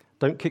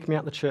 Don't kick me out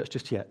of the church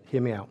just yet.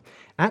 Hear me out.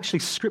 Actually,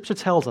 Scripture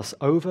tells us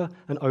over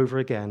and over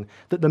again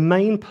that the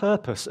main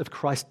purpose of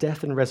Christ's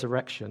death and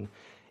resurrection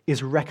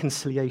is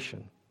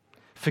reconciliation.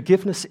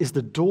 Forgiveness is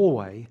the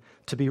doorway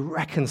to be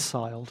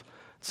reconciled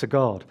to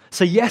God.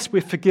 So yes,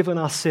 we've forgiven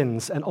our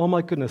sins, and oh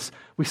my goodness,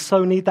 we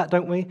so need that,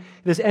 don't we?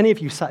 If there's any of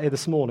you sat here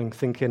this morning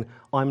thinking,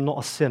 I'm not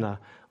a sinner,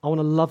 I want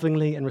to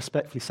lovingly and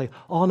respectfully say,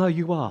 oh no,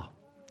 you are.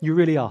 You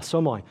really are, so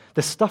am I.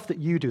 There's stuff that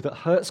you do that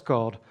hurts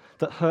God,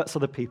 that hurts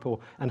other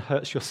people, and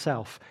hurts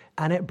yourself,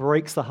 and it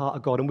breaks the heart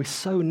of God, and we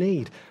so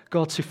need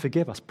God to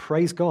forgive us.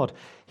 Praise God.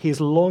 He is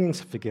longing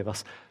to forgive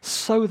us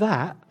so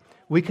that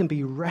we can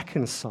be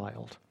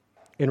reconciled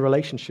in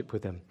relationship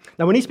with him.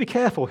 Now, we need to be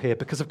careful here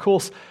because, of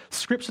course,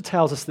 Scripture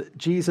tells us that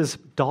Jesus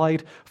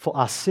died for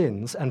our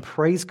sins, and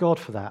praise God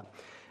for that.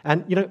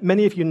 And,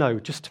 many of you know,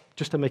 just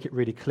to make it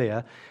really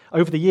clear,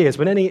 over the years,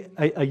 when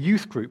a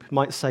youth group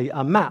might say,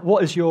 Matt,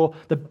 what is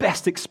the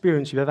best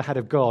experience you've ever had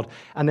of God?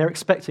 And they're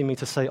expecting me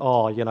to say,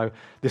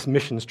 this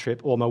missions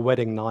trip or my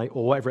wedding night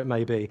or whatever it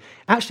may be.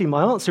 Actually,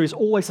 my answer is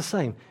always the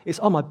same. It's,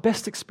 my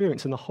best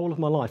experience in the whole of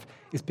my life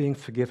is being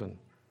forgiven.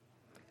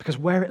 Because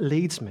where it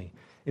leads me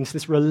into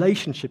this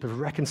relationship of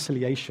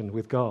reconciliation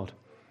with God.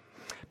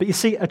 But you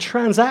see, a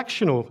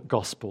transactional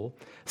gospel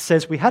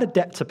says we had a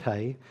debt to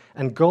pay,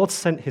 and God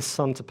sent his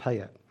son to pay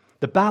it.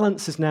 The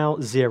balance is now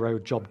zero,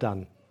 job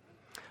done.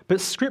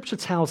 But Scripture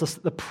tells us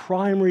that the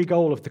primary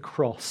goal of the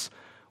cross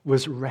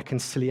was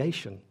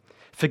reconciliation.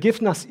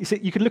 Forgiveness,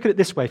 you could look at it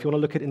this way if you want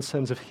to look at it in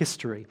terms of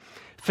history.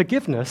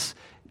 Forgiveness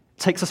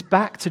takes us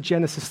back to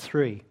Genesis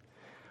 3,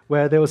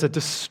 where there was a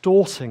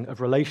distorting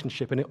of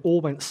relationship, and it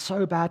all went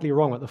so badly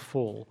wrong at the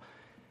fall.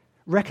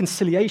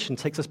 Reconciliation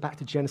takes us back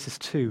to Genesis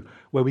 2,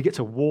 where we get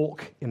to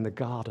walk in the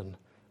garden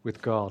with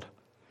God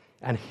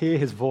and hear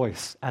his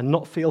voice and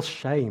not feel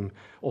shame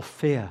or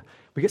fear.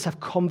 We get to have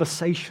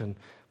conversation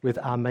with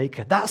our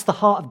Maker. That's the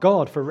heart of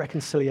God for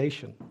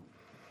reconciliation.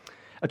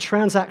 A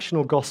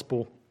transactional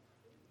gospel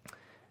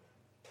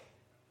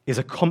is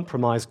a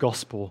compromised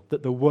gospel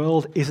that the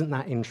world isn't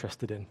that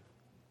interested in.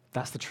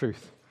 That's the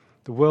truth.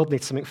 The world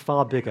needs something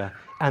far bigger,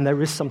 and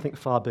there is something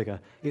far bigger.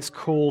 It's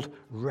called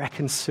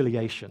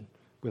reconciliation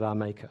with our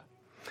Maker.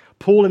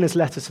 Paul, in his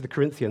letter to the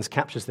Corinthians,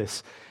 captures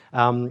this.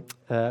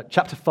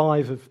 Chapter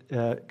 5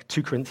 of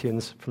 2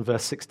 Corinthians, from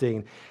verse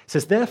 16,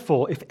 says,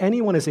 "Therefore, if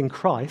anyone is in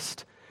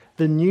Christ,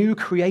 the new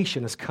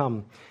creation has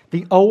come.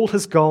 The old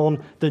has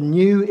gone, the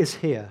new is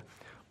here.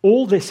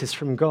 All this is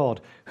from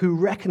God, who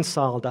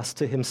reconciled us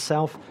to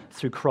himself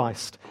through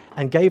Christ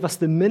and gave us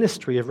the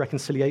ministry of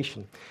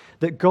reconciliation,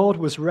 that God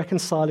was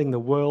reconciling the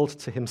world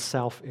to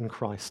himself in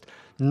Christ,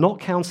 not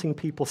counting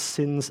people's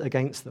sins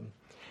against them.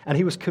 And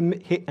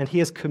he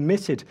has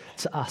committed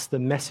to us the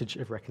message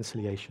of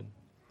reconciliation."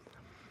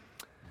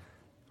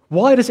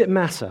 Why does it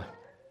matter?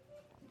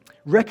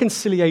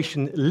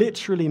 Reconciliation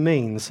literally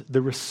means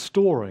the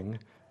restoring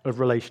of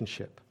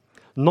relationship,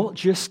 not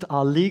just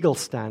our legal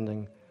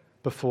standing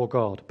before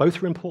God.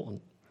 Both are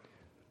important.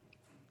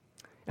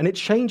 And it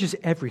changes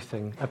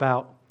everything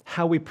about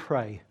how we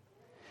pray,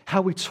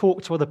 how we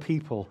talk to other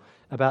people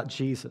about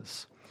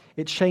Jesus.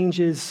 It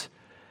changes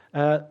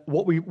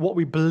what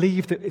we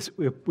believe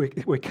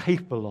that we're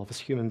capable of as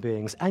human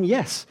beings. And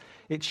yes,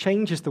 it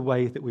changes the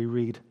way that we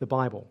read the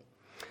Bible.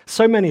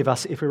 So many of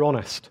us, if we're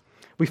honest,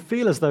 we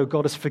feel as though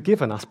God has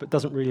forgiven us but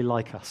doesn't really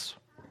like us.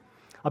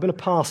 I've been a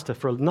pastor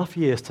for enough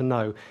years to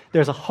know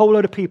there's a whole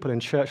load of people in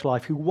church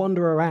life who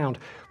wander around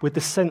with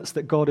the sense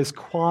that God is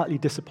quietly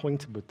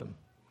disappointed with them.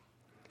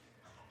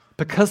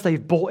 Because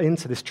they've bought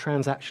into this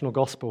transactional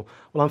gospel.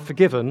 Well, I'm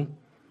forgiven,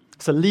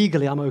 so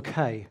legally I'm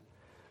okay.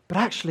 But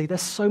actually,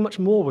 there's so much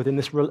more within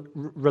this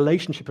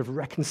relationship of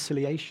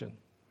reconciliation.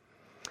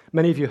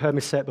 Many of you heard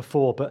me say it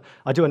before, but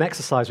I do an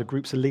exercise with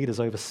groups of leaders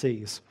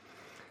overseas.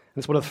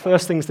 And it's one of the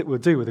first things that we'll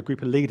do with a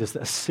group of leaders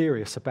that are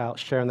serious about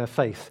sharing their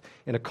faith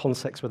in a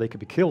context where they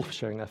could be killed for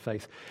sharing their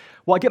faith.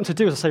 What I get them to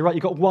do is I say, right,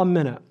 you've got 1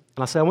 minute.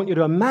 And I say, I want you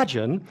to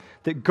imagine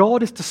that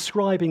God is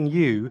describing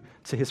you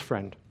to his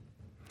friend.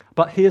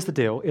 But here's the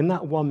deal. In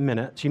that 1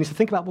 minute, so you need to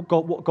think about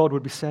what God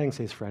would be saying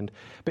to his friend.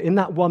 But in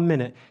that 1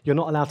 minute, you're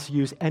not allowed to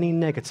use any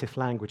negative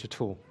language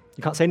at all.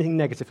 You can't say anything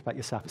negative about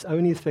yourself. It's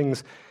only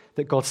things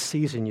that God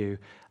sees in you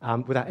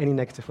without any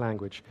negative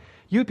language.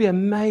 You'd be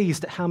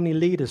amazed at how many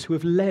leaders who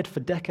have led for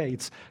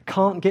decades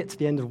can't get to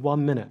the end of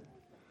 1 minute.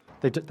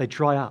 They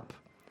dry up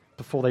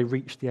before they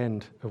reach the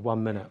end of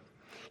 1 minute.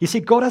 You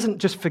see, God hasn't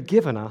just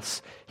forgiven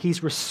us.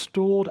 He's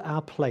restored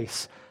our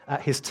place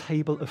at his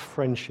table of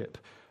friendship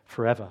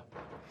forever.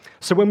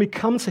 So when we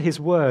come to his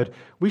word,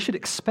 we should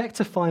expect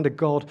to find a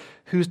God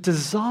whose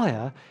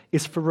desire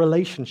is for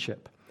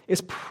relationship.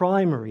 It's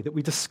primary, that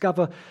we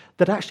discover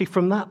that actually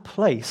from that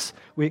place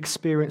we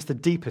experience the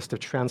deepest of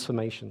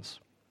transformations.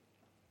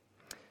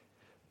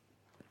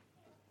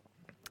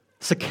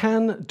 So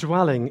can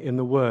dwelling in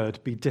the word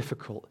be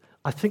difficult?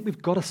 I think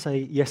we've got to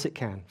say yes, it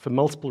can, for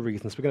multiple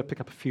reasons. We're going to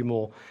pick up a few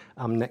more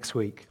next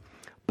week.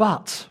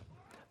 But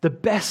the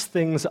best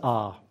things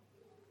are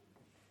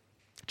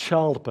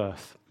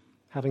childbirth,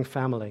 having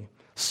family,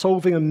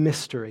 solving a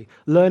mystery,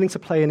 learning to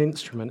play an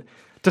instrument,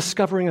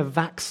 discovering a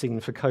vaccine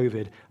for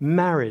COVID,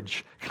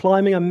 marriage,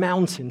 climbing a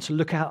mountain to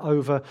look out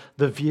over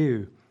the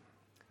view.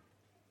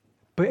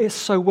 But it's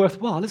so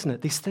worthwhile, isn't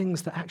it? These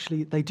things that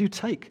actually they do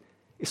take.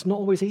 It's not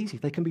always easy.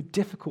 They can be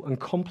difficult and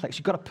complex.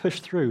 You've got to push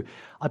through.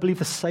 I believe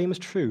the same is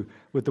true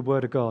with the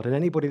Word of God. And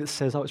anybody that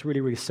says, oh, it's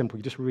really, really simple,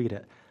 you just read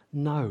it.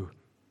 No.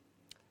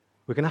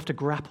 We're going to have to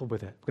grapple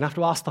with it. We're going to have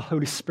to ask the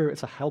Holy Spirit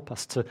to help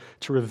us to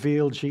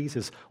reveal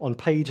Jesus on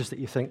pages that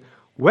you think,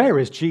 where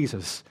is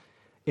Jesus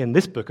in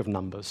this book of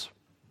Numbers?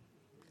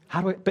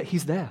 But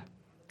he's there.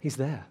 He's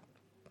there.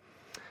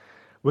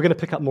 We're going to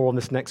pick up more on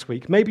this next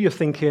week. Maybe you're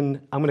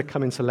thinking, I'm going to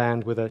come into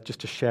land with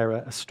just to share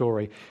a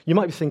story. You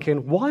might be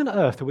thinking, why on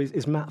earth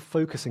is Matt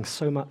focusing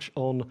so much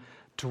on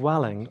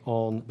dwelling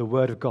on the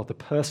Word of God, the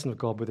person of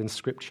God within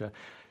Scripture?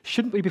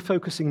 Shouldn't we be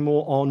focusing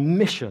more on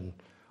mission,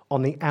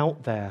 on the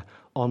out there,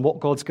 on what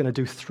God's going to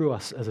do through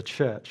us as a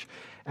church?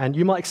 And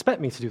you might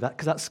expect me to do that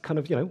because that's kind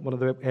of, one of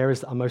the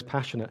areas that I'm most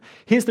passionate.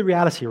 Here's the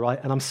reality, right?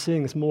 And I'm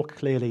seeing this more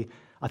clearly,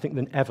 I think,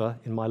 than ever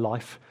in my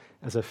life.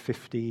 As a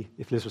 50,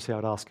 if Liz was here,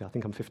 I'd ask her. I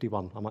think I'm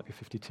 51. I might be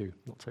 52.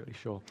 Not totally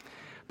sure.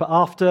 But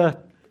after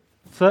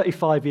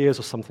 35 years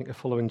or something of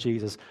following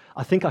Jesus,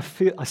 I think I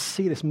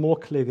see this more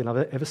clearly than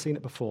I've ever seen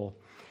it before.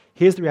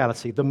 Here's the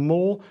reality. The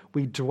more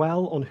we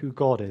dwell on who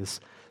God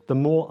is, the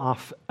more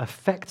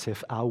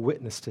effective our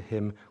witness to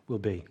him will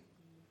be.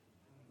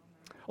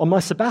 On my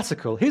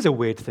sabbatical, here's a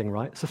weird thing,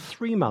 right? So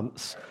 3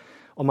 months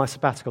on my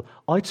sabbatical,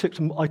 I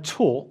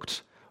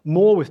talked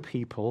more with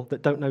people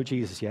that don't know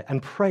Jesus yet,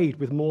 and prayed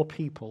with more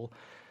people.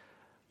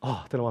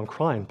 Oh, I don't know why I'm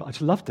crying, but I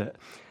just loved it.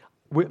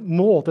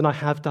 More than I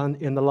have done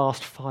in the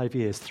last 5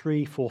 years,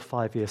 3, 4,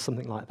 5 years,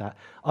 something like that.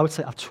 I would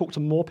say I've talked to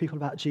more people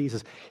about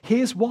Jesus.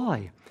 Here's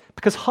why.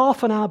 Because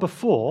half an hour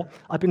before,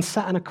 I've been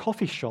sat in a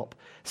coffee shop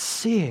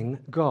seeing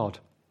God.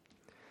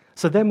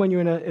 So then when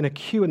you're in a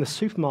queue in the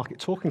supermarket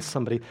talking to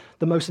somebody,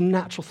 the most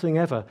natural thing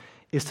ever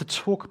is to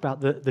talk about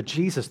the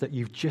Jesus that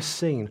you've just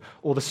seen,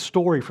 or the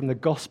story from the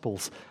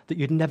Gospels that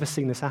you'd never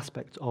seen this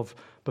aspect of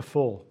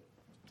before.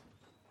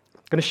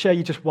 going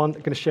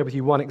to share with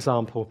you one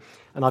example,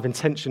 and I've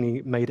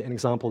intentionally made it an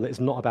example that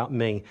is not about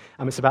me.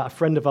 It's about a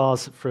friend of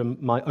ours from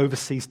my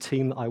overseas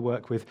team that I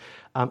work with,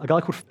 a guy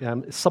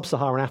called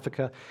Sub-Saharan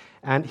Africa,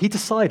 and he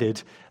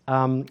decided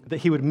that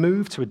he would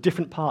move to a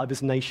different part of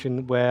his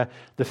nation where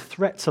the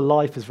threat to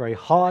life is very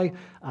high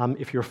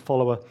if you're a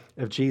follower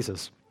of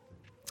Jesus.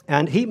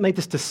 And he made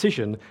this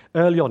decision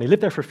early on. He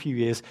lived there for a few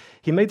years.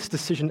 He made this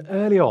decision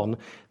early on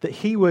that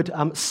he would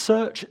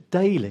search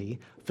daily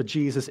for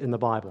Jesus in the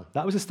Bible.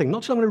 That was his thing.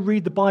 Not just I'm going to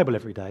read the Bible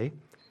every day.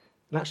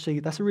 And actually,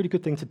 that's a really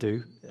good thing to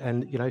do.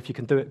 And, if you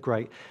can do it,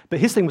 great. But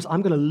his thing was,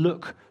 I'm going to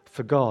look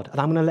for God. And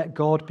I'm going to let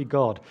God be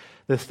God.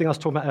 The thing I was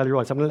talking about earlier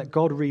on is I'm going to let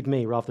God read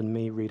me rather than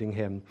me reading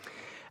him.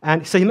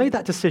 And so he made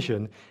that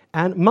decision.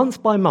 And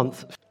month by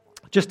month,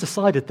 just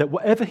decided that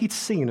whatever he'd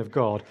seen of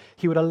God,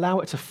 he would allow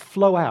it to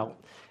flow out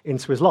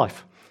into his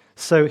life.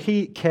 So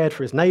he cared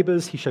for his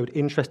neighbors, he showed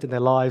interest in their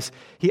lives,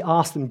 he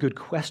asked them good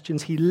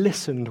questions, he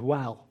listened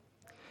well.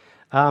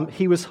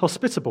 He was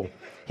hospitable.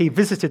 He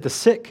visited the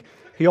sick,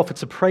 he offered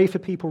to pray for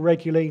people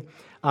regularly,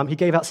 he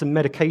gave out some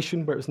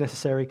medication where it was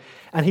necessary,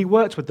 and he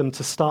worked with them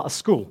to start a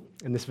school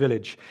in this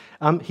village.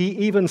 He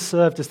even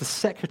served as the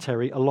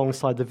secretary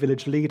alongside the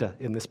village leader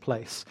in this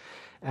place,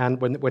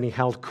 and when he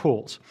held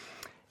court.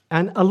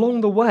 And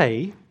along the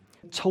way,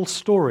 told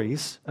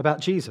stories about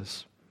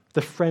Jesus,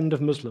 the friend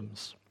of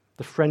Muslims,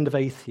 the friend of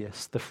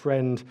atheists, the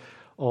friend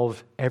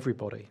of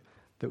everybody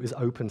that was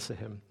open to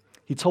him.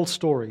 He told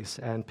stories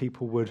and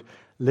people would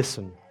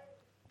listen.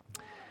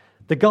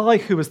 The guy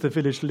who was the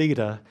village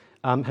leader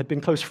had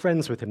been close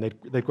friends with him.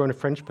 They'd grown a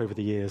friendship over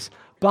the years.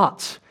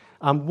 But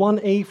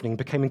one evening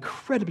became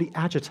incredibly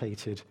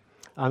agitated,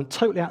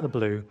 totally out of the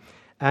blue,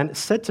 and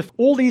said to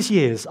all these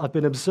years I've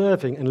been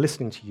observing and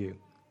listening to you.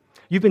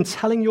 You've been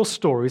telling your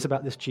stories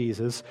about this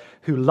Jesus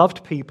who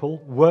loved people,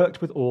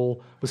 worked with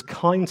all, was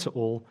kind to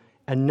all,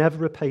 and never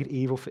repaid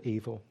evil for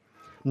evil,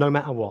 no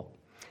matter what.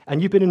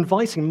 And you've been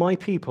inviting my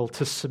people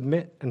to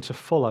submit and to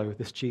follow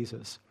this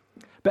Jesus.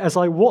 But as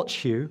I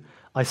watch you,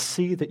 I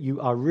see that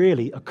you are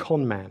really a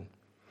con man.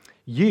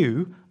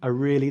 You are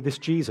really this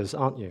Jesus,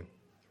 aren't you?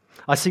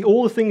 I see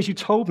all the things you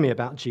told me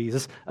about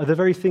Jesus are the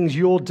very things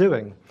you're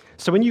doing.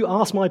 So when you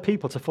ask my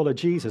people to follow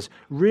Jesus,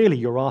 really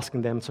you're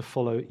asking them to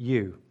follow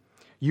you.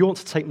 You want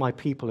to take my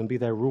people and be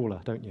their ruler,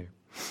 don't you?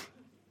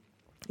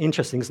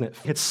 Interesting, isn't it?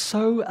 It's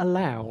so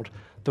allowed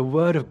the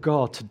word of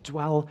God to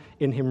dwell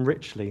in him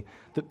richly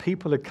that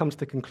people had come to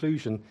the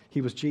conclusion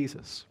he was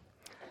Jesus.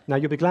 Now,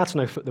 you'll be glad to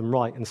know put them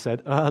right and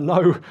said,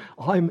 no,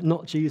 I'm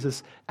not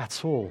Jesus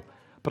at all,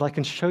 but I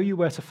can show you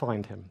where to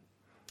find him.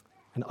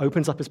 And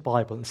opens up his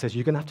Bible and says,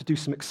 you're going to have to do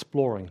some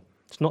exploring.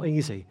 It's not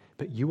easy,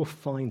 but you will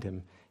find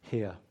him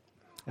here.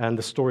 And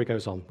the story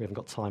goes on. We haven't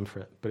got time for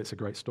it, but it's a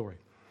great story.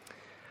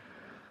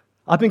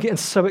 I've been getting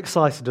so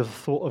excited at the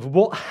thought of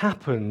what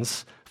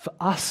happens for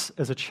us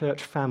as a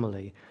church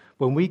family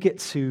when we get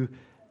to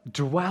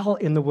dwell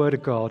in the Word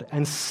of God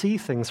and see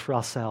things for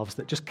ourselves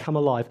that just come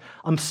alive.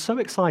 I'm so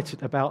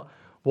excited about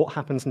what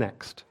happens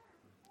next.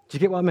 Do you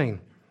get what I mean?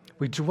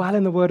 We dwell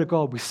in the Word of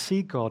God, we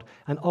see God,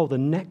 and the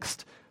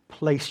next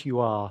place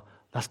you are,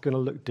 that's going to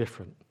look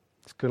different.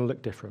 It's going to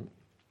look different.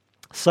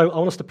 So I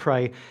want us to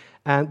pray,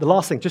 and the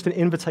last thing, just an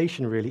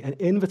invitation really, an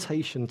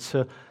invitation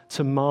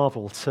to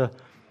marvel, to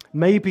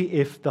maybe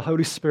if the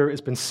Holy Spirit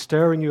has been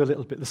stirring you a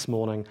little bit this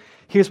morning,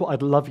 here's what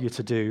I'd love you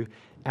to do,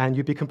 and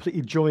you'd be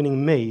completely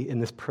joining me in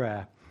this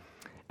prayer.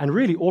 And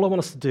really, all I want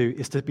us to do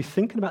is to be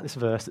thinking about this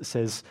verse that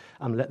says,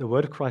 let the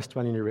word of Christ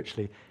dwell in you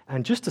richly,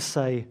 and just to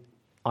say,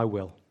 I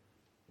will.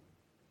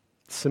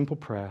 Simple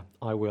prayer,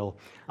 I will.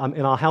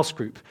 In our house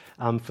group,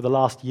 for the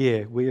last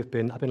year, I've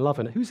been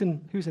loving it. Who's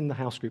in the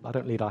house group? I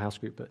don't lead our house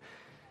group, but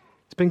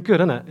it's been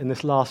good, isn't it, in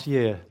this last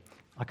year?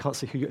 I can't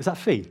see is that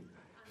Fee?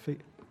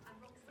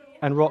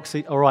 And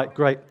Roxy, all right,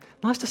 great.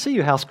 Nice to see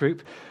you, house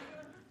group.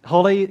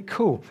 Holly,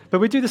 cool. But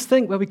we do this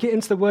thing where we get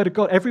into the Word of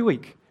God every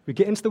week. We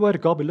get into the Word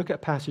of God, we look at a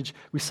passage,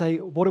 we say,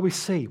 what do we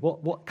see?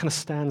 What kind of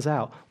stands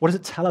out? What does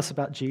it tell us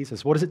about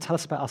Jesus? What does it tell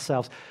us about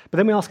ourselves? But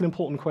then we ask an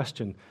important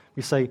question.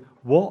 We say,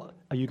 what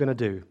are you going to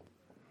do?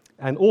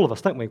 And all of us,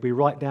 don't we? We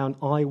write down,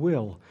 I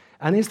will.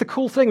 And here's the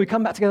cool thing. We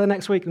come back together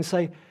next week and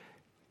say,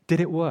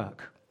 did it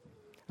work?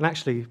 And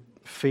actually,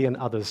 Fee and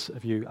others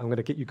of you, I'm going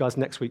to get you guys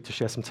next week to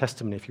share some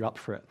testimony if you're up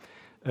for it,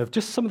 of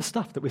just some of the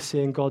stuff that we're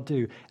seeing God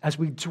do as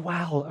we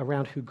dwell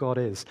around who God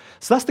is.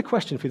 So that's the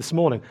question for you this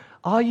morning.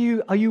 Are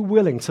you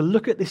willing to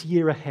look at this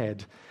year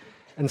ahead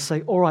and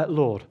say, all right,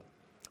 Lord,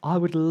 I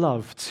would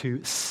love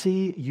to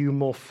see you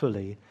more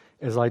fully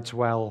as I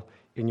dwell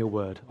in your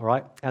word, all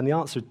right? And the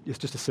answer is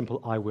just a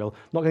simple I will.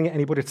 I'm not going to get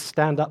anybody to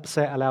stand up,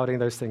 say it aloud, any of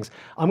those things.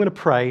 I'm going to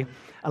pray,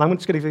 and I'm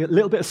just going to give you a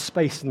little bit of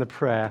space in the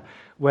prayer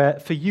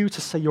for you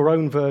to say your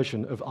own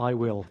version of I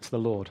will to the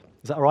Lord.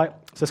 Is that all right?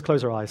 So let's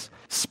close our eyes.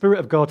 Spirit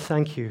of God,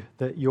 thank you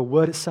that your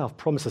word itself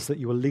promises that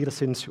you will lead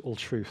us into all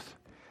truth.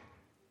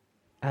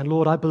 And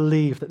Lord, I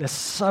believe that there's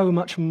so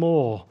much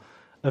more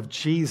of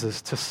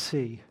Jesus to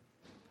see.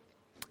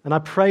 And I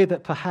pray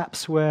that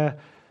perhaps where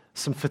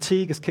some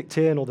fatigue has kicked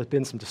in or there's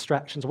been some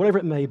distractions, or whatever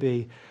it may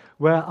be,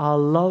 Where our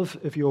love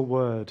of your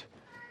word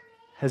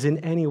has in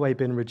any way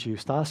been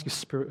reduced, I ask you,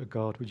 Spirit of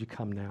God, would you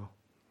come now?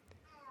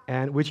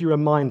 And would you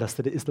remind us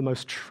that it is the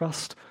most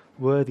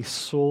trustworthy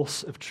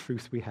source of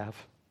truth we have?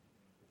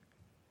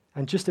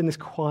 And just in this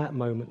quiet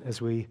moment as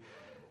we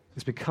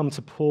come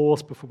to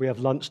pause before we have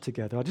lunch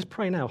together, I just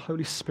pray now,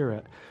 Holy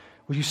Spirit,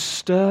 will you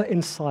stir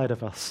inside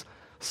of us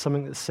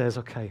something that says,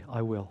 okay,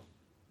 I will.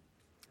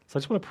 So I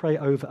just want to pray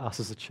over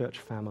us as a church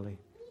family.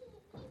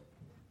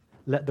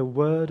 Let the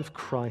word of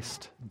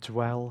Christ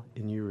dwell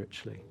in you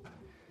richly.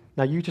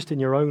 Now you just in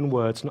your own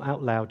words, not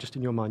out loud, just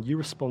in your mind, you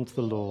respond to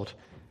the Lord.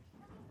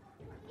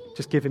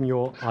 Just give him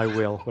your I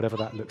will, whatever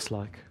that looks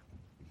like.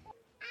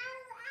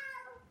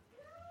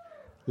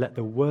 Let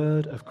the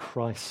word of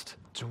Christ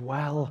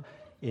dwell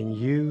in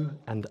you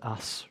and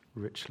us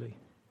richly.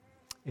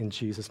 In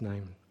Jesus'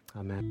 name,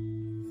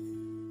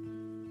 amen.